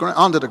under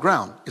the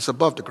ground. It's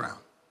above the ground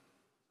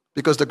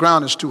because the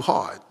ground is too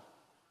hard.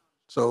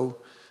 So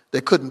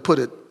they couldn't put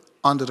it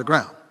under the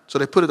ground. So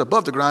they put it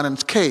above the ground in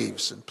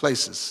caves and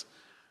places.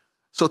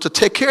 So to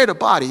take care of the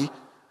body,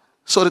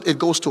 so that it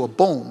goes to a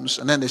bones,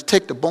 and then they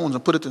take the bones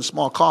and put it in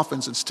small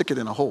coffins and stick it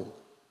in a hole.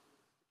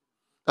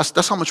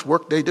 That's how much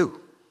work they do.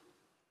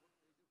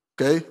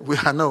 Okay?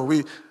 I know,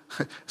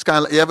 it's kind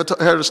of like, you ever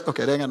heard this?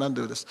 Okay, they ain't gonna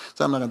undo this,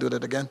 so I'm not gonna do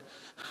that again.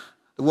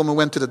 The woman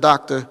went to the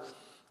doctor,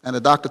 and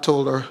the doctor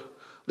told her,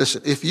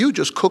 listen, if you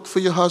just cook for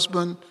your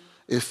husband,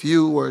 if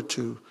you were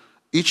to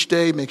each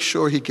day make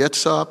sure he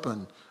gets up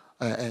and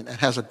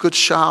has a good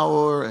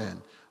shower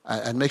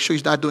and make sure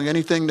he's not doing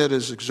anything that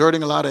is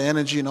exerting a lot of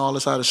energy and all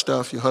this other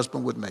stuff, your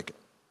husband would make it.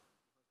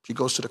 She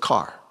goes to the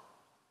car.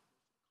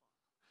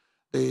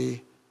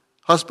 The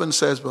husband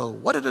says, well,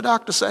 what did the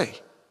doctor say?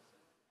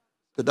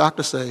 The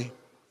doctor say,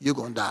 you're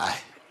going to die.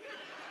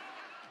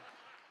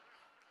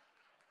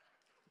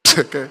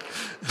 Okay.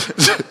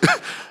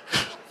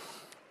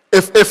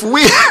 If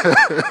we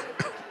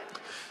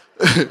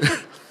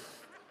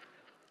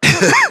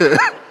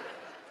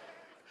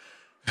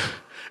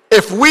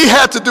if we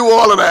had to do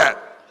all of that,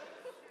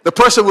 the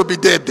person would be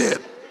dead.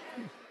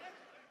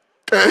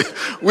 Okay?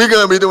 We're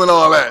going to be doing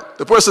all that.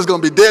 The person's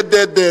going to be dead.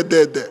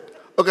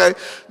 Okay?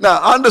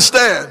 Now,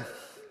 understand,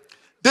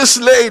 this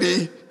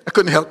lady, I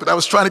couldn't help it. I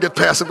was trying to get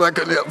past it, but I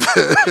couldn't help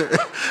it.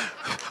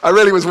 I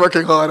really was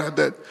working hard at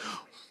that,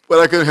 but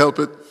I couldn't help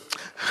it.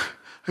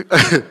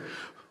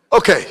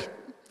 Okay.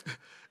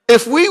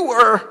 If we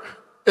were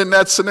in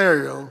that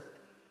scenario,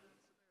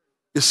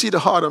 you see the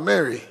heart of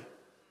Mary.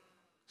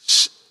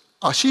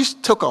 She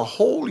took a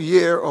whole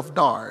year of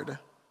nard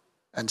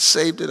and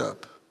saved it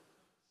up.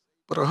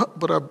 But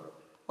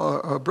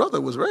her brother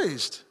was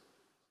raised.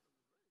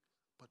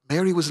 But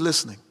Mary was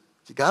listening.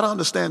 You got to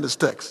understand this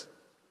text.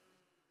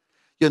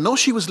 You know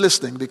she was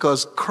listening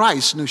because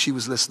Christ knew she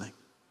was listening.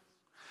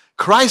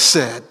 Christ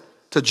said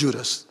to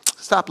Judas,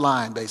 stop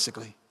lying,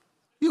 basically.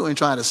 You ain't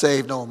trying to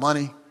save no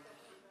money.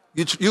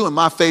 You in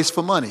my face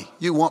for money.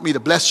 You want me to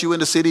bless you in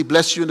the city,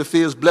 bless you in the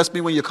fields, bless me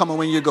when you come and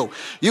when you go.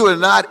 You are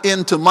not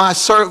into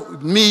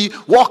me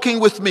walking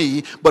with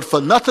me, but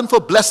for nothing for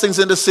blessings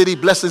in the city,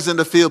 blessings in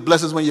the field,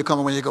 blessings when you come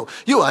and when you go.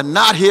 You are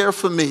not here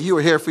for me. You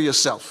are here for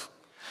yourself.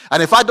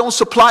 And if I don't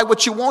supply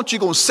what you want, you're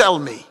going to sell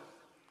me.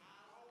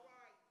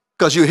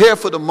 Because you're here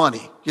for the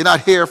money. You're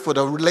not here for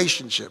the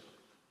relationship.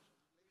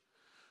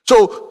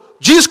 So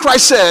Jesus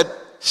Christ said,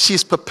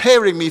 she's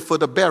preparing me for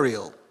the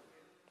burial.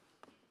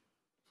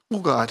 Oh,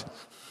 God.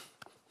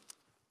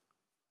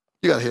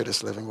 You got to hear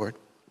this living word.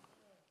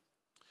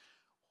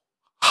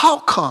 How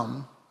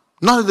come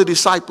none of the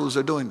disciples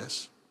are doing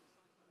this?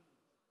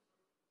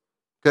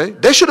 Okay?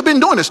 They should have been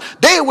doing this.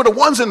 They were the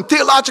ones in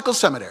theological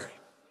seminary.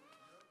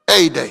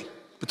 A day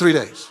for 3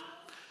 days.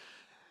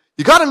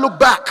 You got to look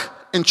back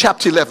in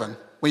chapter 11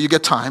 when you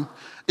get time.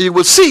 And you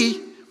will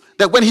see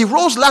that when he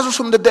rose Lazarus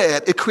from the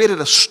dead, it created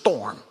a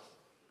storm.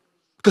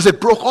 Because it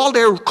broke all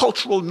their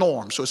cultural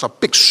norms. So it's a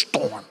big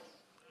storm.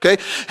 Okay?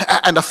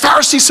 And the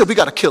Pharisees said, we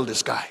got to kill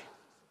this guy.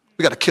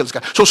 We got to kill this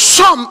guy. So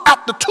some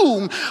at the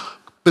tomb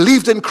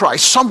believed in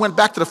Christ. Some went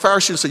back to the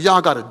Pharisees and said, y'all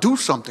got to do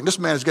something. This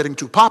man is getting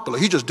too popular.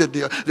 He just did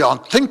the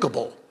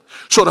unthinkable.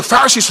 So the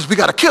Pharisees said, we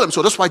got to kill him.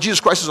 So that's why Jesus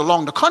Christ is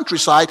along the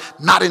countryside,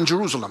 not in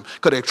Jerusalem.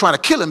 Because they're trying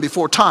to kill him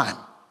before time.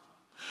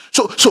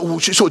 So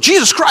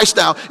Jesus Christ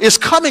now is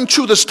coming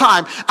through this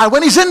time. And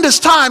when he's in this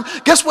time,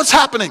 guess what's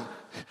happening?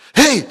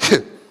 Hey,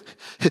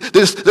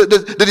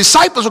 the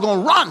disciples are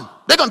going to run.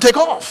 They're going to take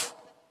off.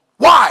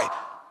 Why?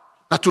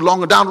 Not too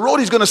long down the road,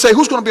 he's going to say,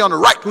 who's going to be on the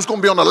right? Who's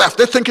going to be on the left?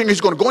 They're thinking he's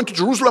going to go into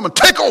Jerusalem and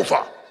take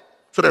over.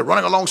 So they're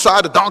running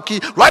alongside the donkey.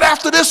 Right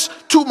after this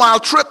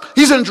 2-mile trip,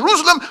 he's in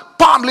Jerusalem.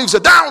 Palm leaves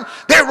it down.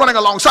 They're running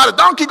alongside the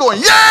donkey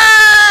going,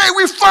 yay,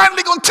 we're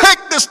finally going to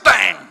take this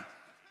thing.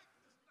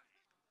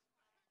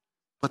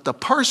 But the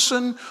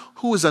person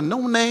who is a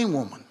no-name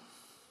woman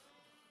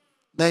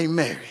named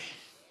Mary,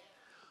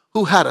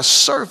 who had a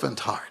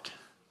servant heart,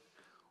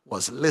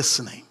 was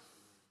listening.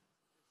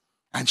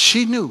 And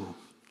she knew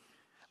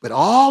with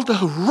all the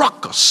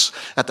ruckus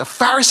that the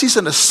Pharisees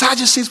and the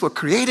Sadducees were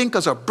creating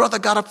because her brother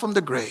got up from the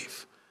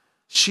grave,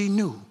 she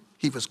knew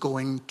he was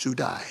going to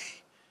die.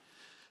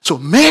 So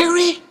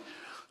Mary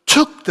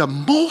took the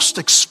most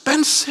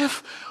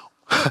expensive,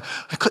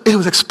 it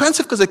was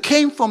expensive because it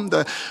came from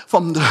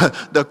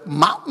the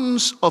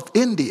mountains of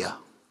India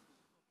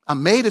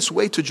and made its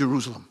way to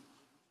Jerusalem.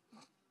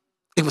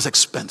 It was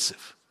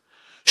expensive.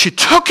 She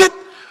took it,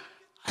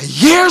 a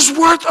year's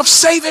worth of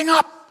saving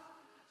up.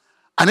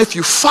 And if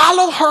you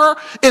follow her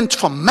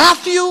from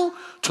Matthew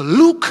to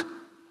Luke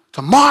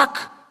to Mark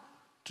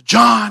to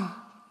John,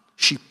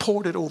 she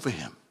poured it over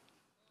him.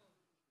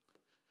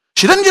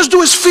 She didn't just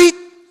do his feet.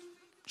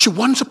 She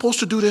wasn't supposed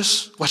to do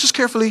this. Watch this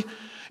carefully.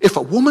 If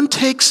a woman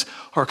takes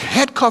her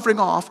head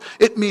covering off,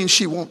 it means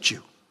she wants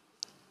you.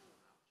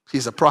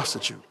 She's a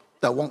prostitute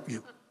that wants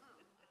you.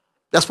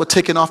 That's what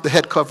taking off the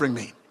head covering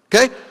means.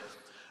 Okay?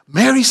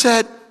 Mary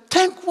said,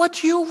 take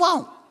what you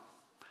want.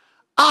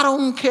 I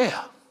don't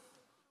care.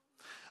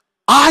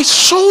 I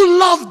so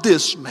love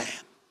this man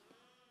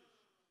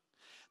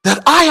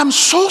that I am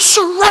so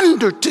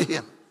surrendered to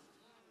him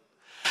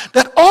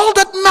that all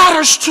that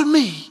matters to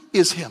me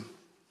is him.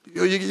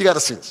 You got to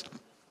see this.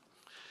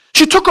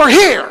 She took her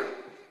hair.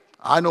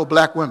 I know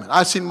black women.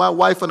 I seen my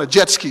wife on a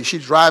jet ski.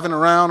 She's driving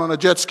around on a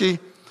jet ski.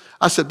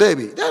 I said,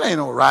 baby, that ain't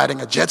no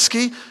riding a jet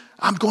ski.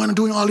 I'm going and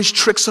doing all these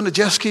tricks on the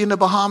jet ski in the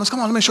Bahamas. Come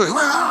on, let me show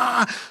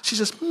you. She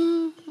says,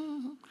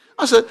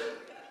 I said,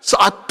 so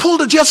I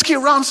pulled the jet ski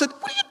around and said,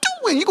 what are you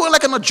doing? You're going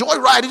like on a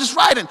joyride. You're just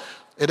riding.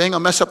 It ain't going to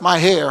mess up my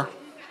hair.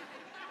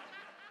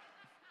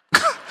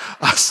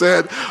 I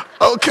said,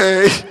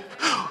 okay,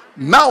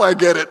 now I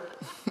get it.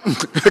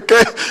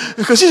 Okay?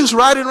 Because she's just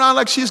riding around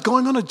like she's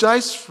going on a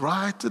nice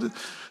ride.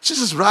 She's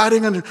just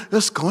riding and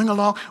just going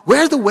along.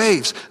 Where are the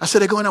waves? I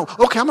said, they're going out.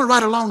 Okay, I'm going to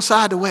ride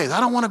alongside the waves. I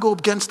don't want to go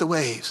against the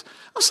waves.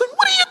 I was like,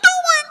 what are you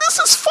doing? This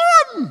is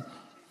fun.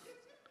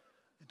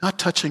 Not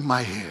touching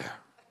my hair.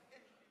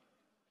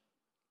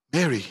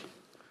 Mary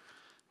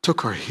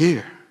took her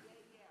hair.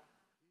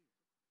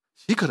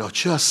 She could have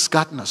just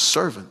gotten a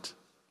servant.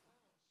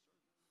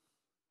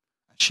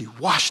 She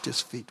washed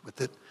his feet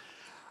with it.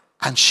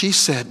 And she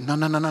said,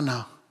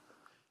 no.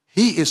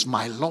 He is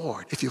my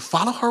Lord. If you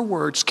follow her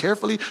words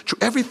carefully through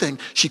everything,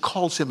 she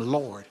calls him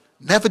Lord.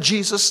 Never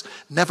Jesus,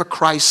 never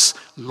Christ,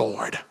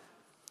 Lord.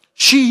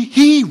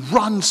 He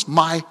runs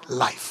my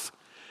life.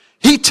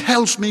 He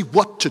tells me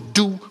what to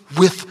do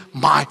with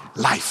my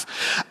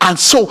life. And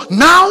so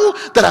now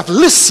that I've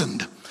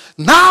listened,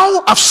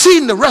 now I've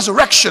seen the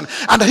resurrection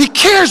and that he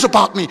cares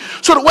about me,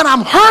 so that when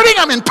I'm hurting,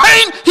 I'm in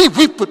pain, he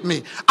weep with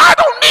me. I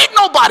don't need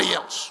nobody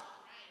else.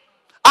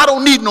 I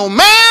don't need no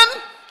man.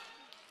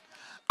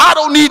 I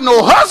don't need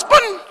no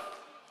husband.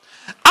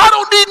 I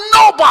don't need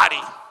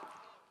nobody.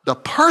 The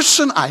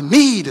person I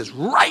need is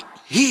right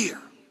here.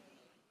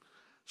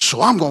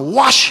 So I'm going to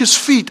wash his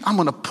feet. I'm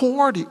going to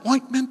pour the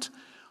ointment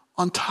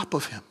on top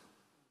of him.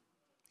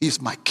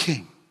 He's my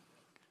king,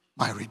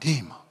 my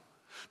redeemer.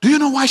 Do you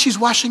know why she's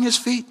washing his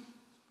feet?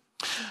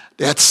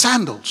 They had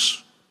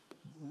sandals,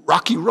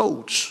 rocky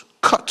roads,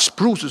 cuts,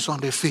 bruises on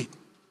their feet.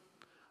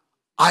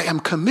 I am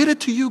committed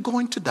to you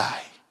going to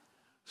die.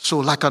 So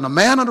like on a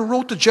man on the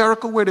road to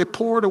Jericho where they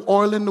poured the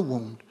oil in the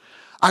wound,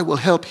 I will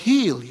help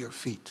heal your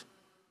feet.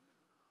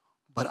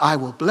 But I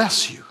will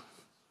bless you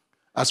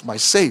as my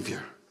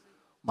Savior,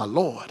 my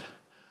Lord,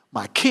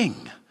 my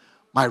King,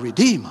 my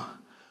Redeemer,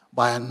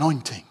 by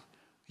anointing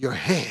your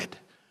head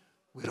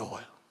with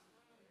oil.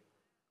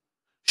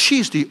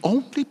 She's the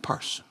only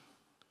person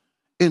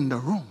in the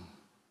room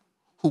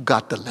who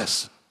got the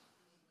lesson,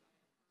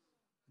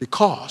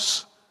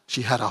 because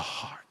she had a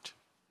heart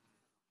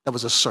that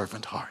was a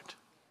servant heart.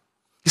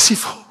 You see,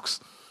 folks,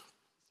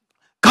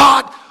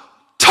 God,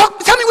 tell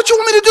me what you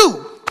want me to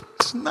do.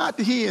 It's not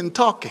he in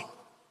talking.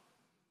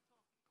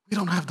 We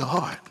don't have the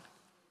heart.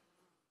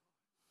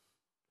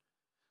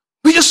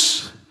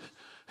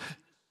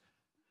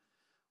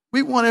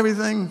 We want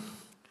everything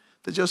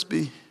to just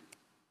be,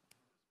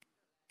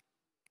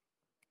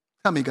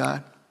 tell me,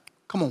 God,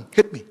 come on,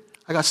 hit me.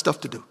 I got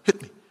stuff to do.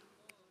 Hit me.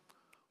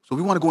 So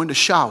we want to go in the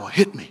shower.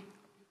 Hit me.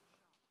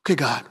 Okay,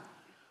 God.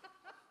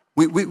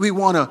 We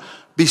want to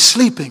be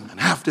sleeping and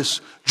have this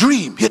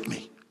dream. Hit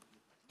me.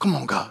 Come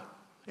on, God.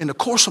 In the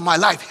course of my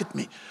life, hit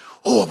me.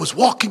 Oh, I was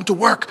walking to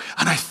work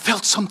and I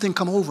felt something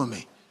come over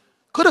me.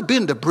 Could have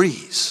been the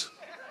breeze.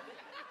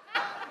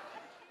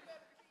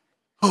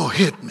 Oh,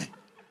 hit me.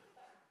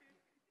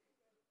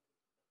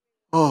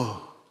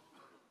 Oh,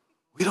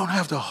 we don't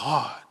have the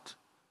heart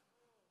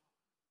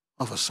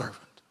of a servant.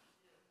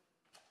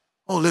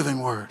 Oh, living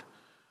word,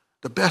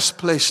 the best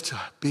place to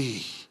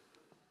be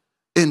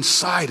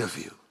inside of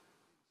you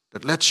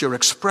that lets your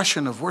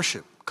expression of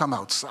worship come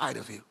outside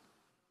of you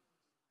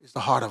is the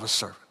heart of a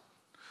servant.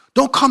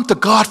 Don't come to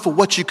God for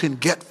what you can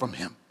get from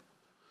him.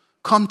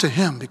 Come to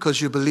him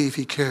because you believe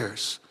he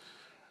cares.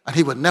 And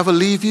he would never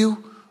leave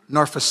you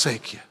nor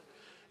forsake you.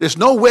 There's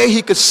no way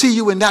he could see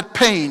you in that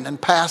pain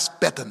and pass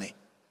Bethany.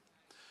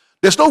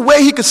 There's no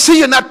way he could see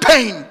you in that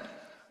pain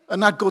and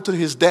not go to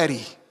his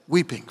daddy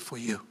weeping for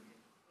you.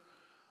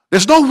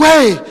 There's no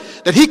way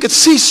that he could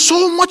see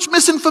so much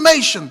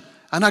misinformation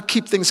and not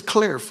keep things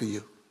clear for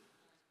you.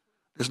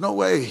 There's no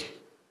way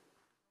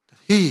that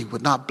he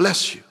would not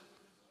bless you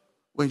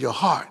when your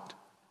heart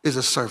is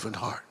a servant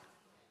heart.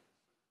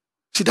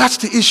 See, that's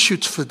the issue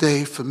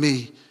today for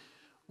me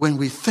when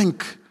we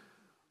think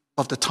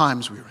of the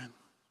times we're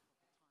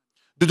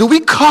in. Do we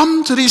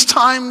come to these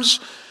times,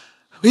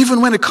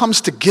 even when it comes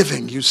to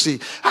giving, you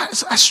see?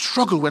 I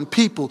struggle when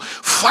people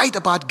fight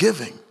about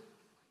giving.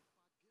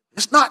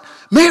 It's not,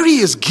 Mary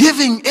is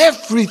giving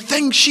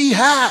everything she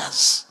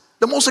has,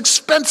 the most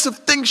expensive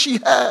thing she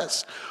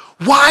has.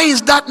 Why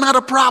is that not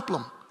a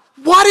problem?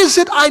 What is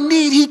it I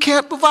need he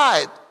can't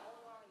provide?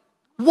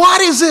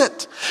 What is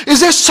it? Is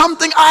there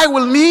something I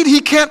will need he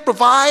can't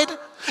provide?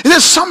 Is there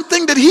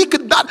something that he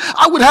could not,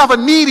 I would have a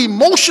need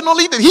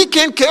emotionally that he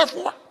can't care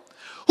for?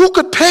 Who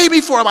could pay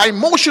me for my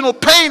emotional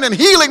pain and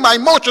healing my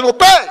emotional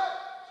pain?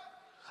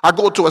 I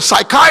go to a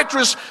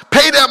psychiatrist,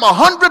 pay them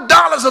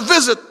 $100 a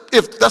visit,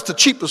 if that's the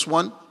cheapest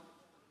one.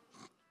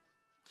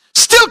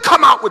 Still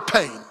come out with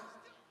pain.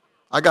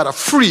 I got a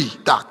free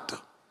doctor.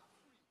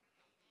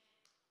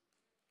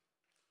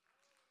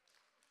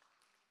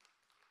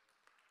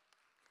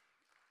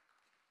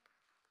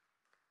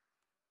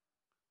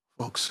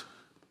 Folks,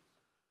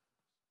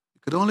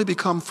 you could only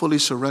become fully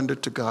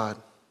surrendered to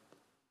God.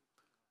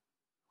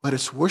 But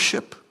it's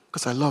worship,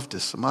 because I love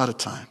this, I'm out of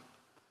time.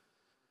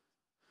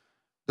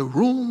 The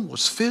room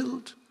was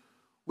filled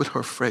with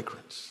her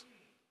fragrance.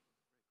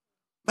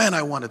 Man,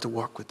 I wanted to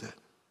walk with that.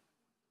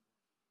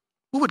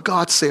 What would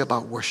God say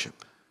about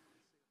worship?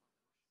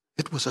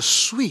 It was a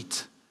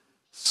sweet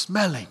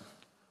smelling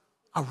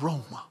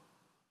aroma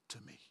to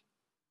me.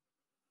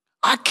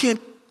 I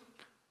can't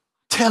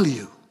tell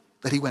you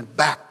that he went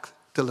back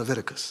to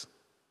Leviticus.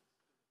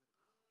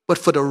 But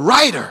for the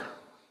writer,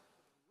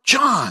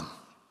 John,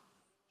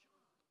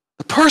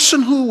 the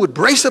person who would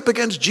brace up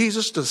against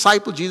Jesus, the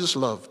disciple Jesus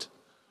loved,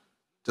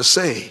 to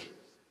say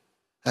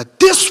that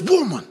this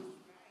woman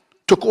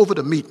took over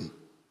the meeting.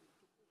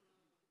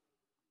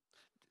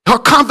 Her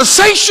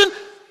conversation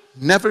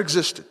never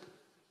existed.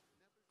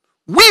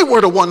 We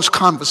were the ones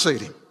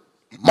conversating.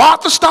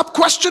 Martha stopped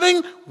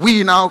questioning.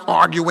 We now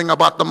arguing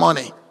about the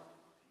money.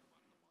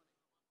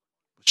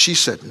 She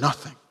said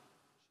nothing.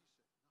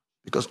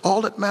 Because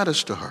all that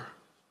matters to her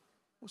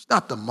was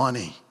not the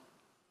money.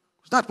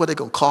 It's not what they're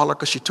going to call her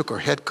because she took her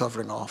head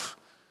covering off.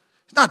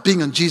 It's not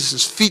being on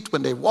Jesus' feet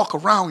when they walk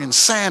around in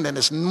sand and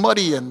it's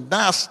muddy and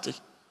nasty.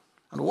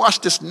 And wash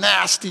this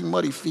nasty,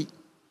 muddy feet.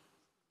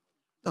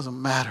 Doesn't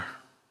matter.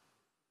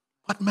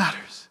 What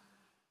matters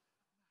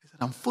is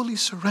that I'm fully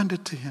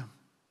surrendered to him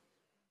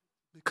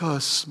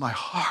because my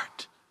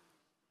heart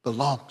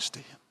belongs to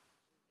him.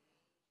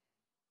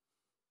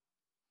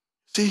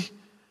 See,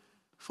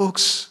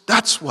 folks,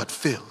 that's what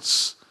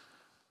fills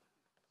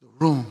the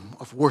room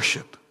of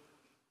worship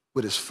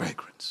with his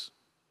fragrance.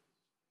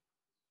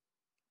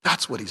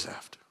 That's what he's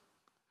after.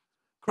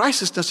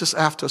 Christ is not just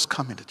after us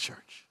coming to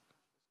church.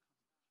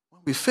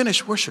 When we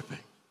finish worshiping,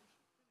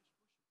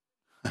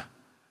 did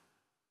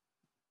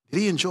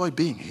he enjoy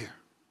being here?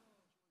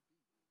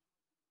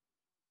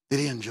 Did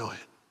he enjoy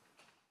it?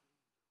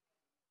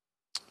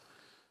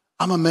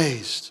 I'm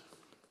amazed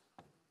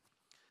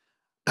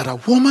that a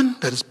woman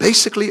that is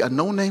basically a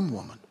no-name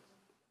woman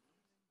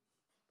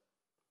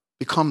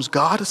becomes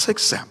God's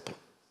example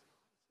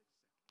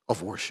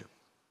of worship.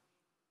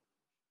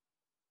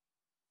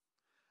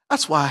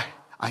 That's why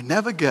I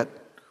never get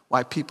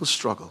why people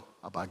struggle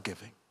about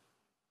giving.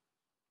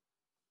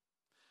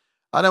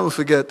 I'll never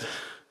forget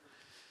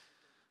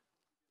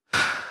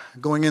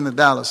going into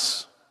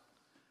Dallas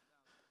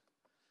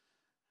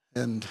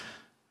and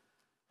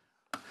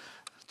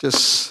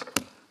just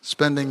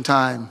spending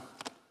time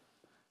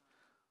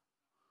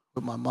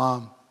with my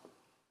mom.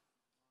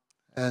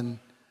 And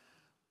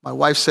my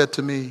wife said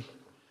to me,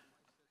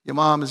 "Your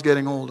mom is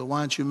getting older.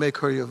 Why don't you make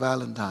her your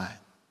Valentine?"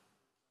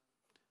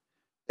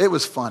 It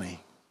was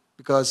funny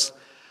because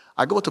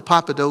I go to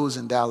Papa Do's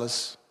in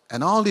Dallas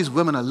and all these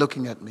women are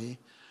looking at me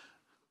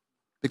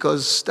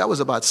because that was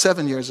about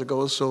 7 years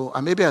ago, so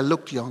maybe I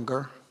looked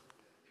younger.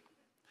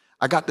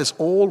 I got this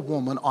old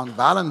woman on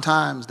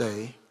Valentine's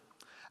Day,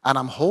 and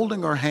I'm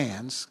holding her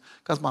hands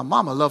because my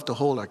mama loved to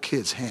hold her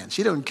kids' hands.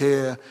 She didn't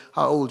care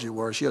how old you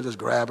were. She'll just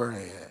grab her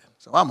hand.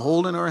 So I'm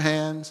holding her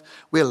hands.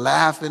 We're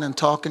laughing and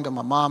talking, because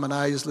my mom and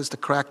I used to listen to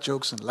crack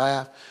jokes and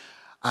laugh.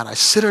 And I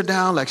sit her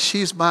down like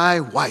she's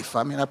my wife.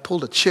 I mean, I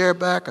pulled a chair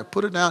back, I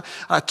put her down,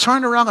 and I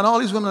turned around, and all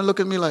these women are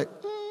looking at me like,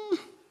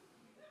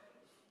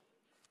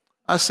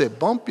 I said,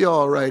 "Bump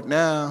y'all right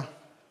now.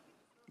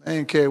 I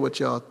ain't care what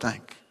y'all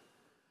think."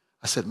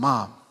 I said,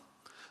 "Mom,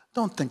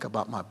 don't think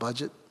about my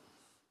budget.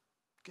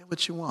 Get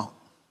what you want.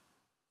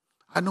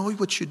 I know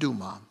what you do,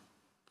 Mom.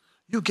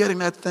 You're getting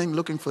that thing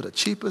looking for the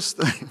cheapest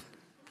thing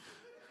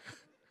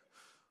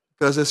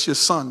because it's your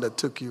son that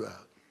took you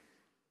out.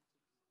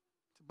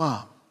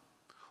 Mom,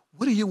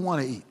 what do you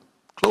want to eat?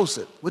 Close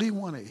it. What do you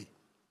want to eat?"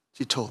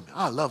 She told me,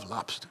 "I love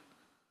lobster."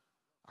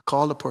 I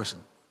called the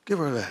person. "Give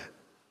her that."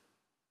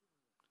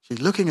 She's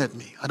looking at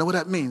me. I know what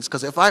that means,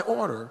 because if I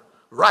order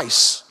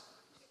rice,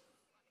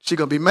 she's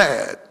going to be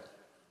mad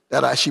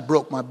that she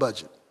broke my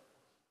budget.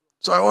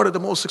 So I ordered the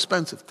most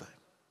expensive thing.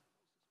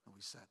 And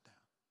we sat down.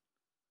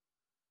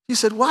 He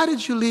said, "Why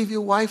did you leave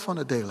your wife on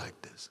a day like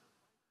this?"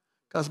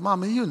 Because,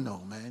 Mama, you know,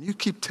 man, you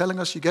keep telling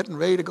us you're getting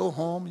ready to go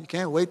home. You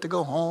can't wait to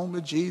go home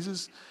with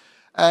Jesus.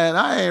 And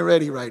I ain't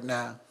ready right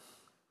now.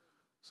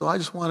 So I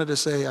just wanted to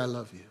say I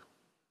love you.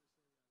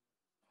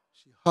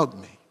 She hugged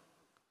me.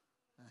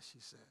 And she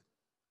said,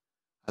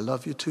 "I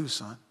love you too,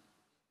 son."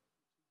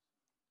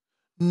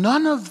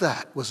 None of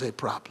that was a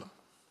problem.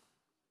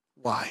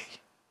 Why?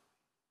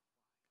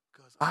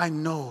 Because I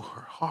know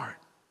her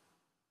heart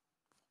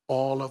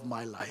all of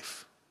my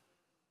life.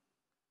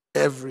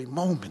 Every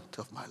moment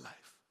of my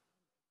life.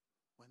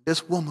 When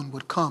this woman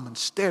would come and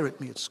stare at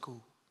me at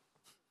school,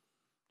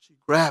 she'd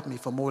grab me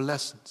for more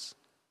lessons.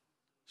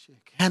 She'd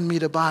hand me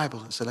the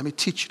Bible and say, "Let me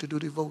teach you to do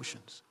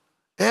devotions."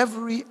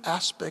 Every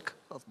aspect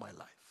of my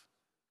life.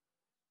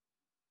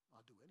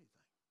 I'll do anything.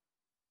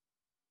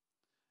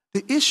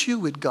 The issue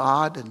with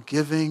God and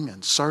giving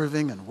and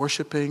serving and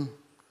worshiping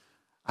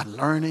and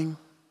learning,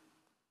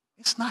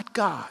 it's not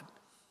God.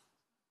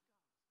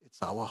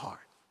 It's our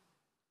heart.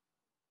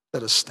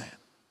 Let us stand.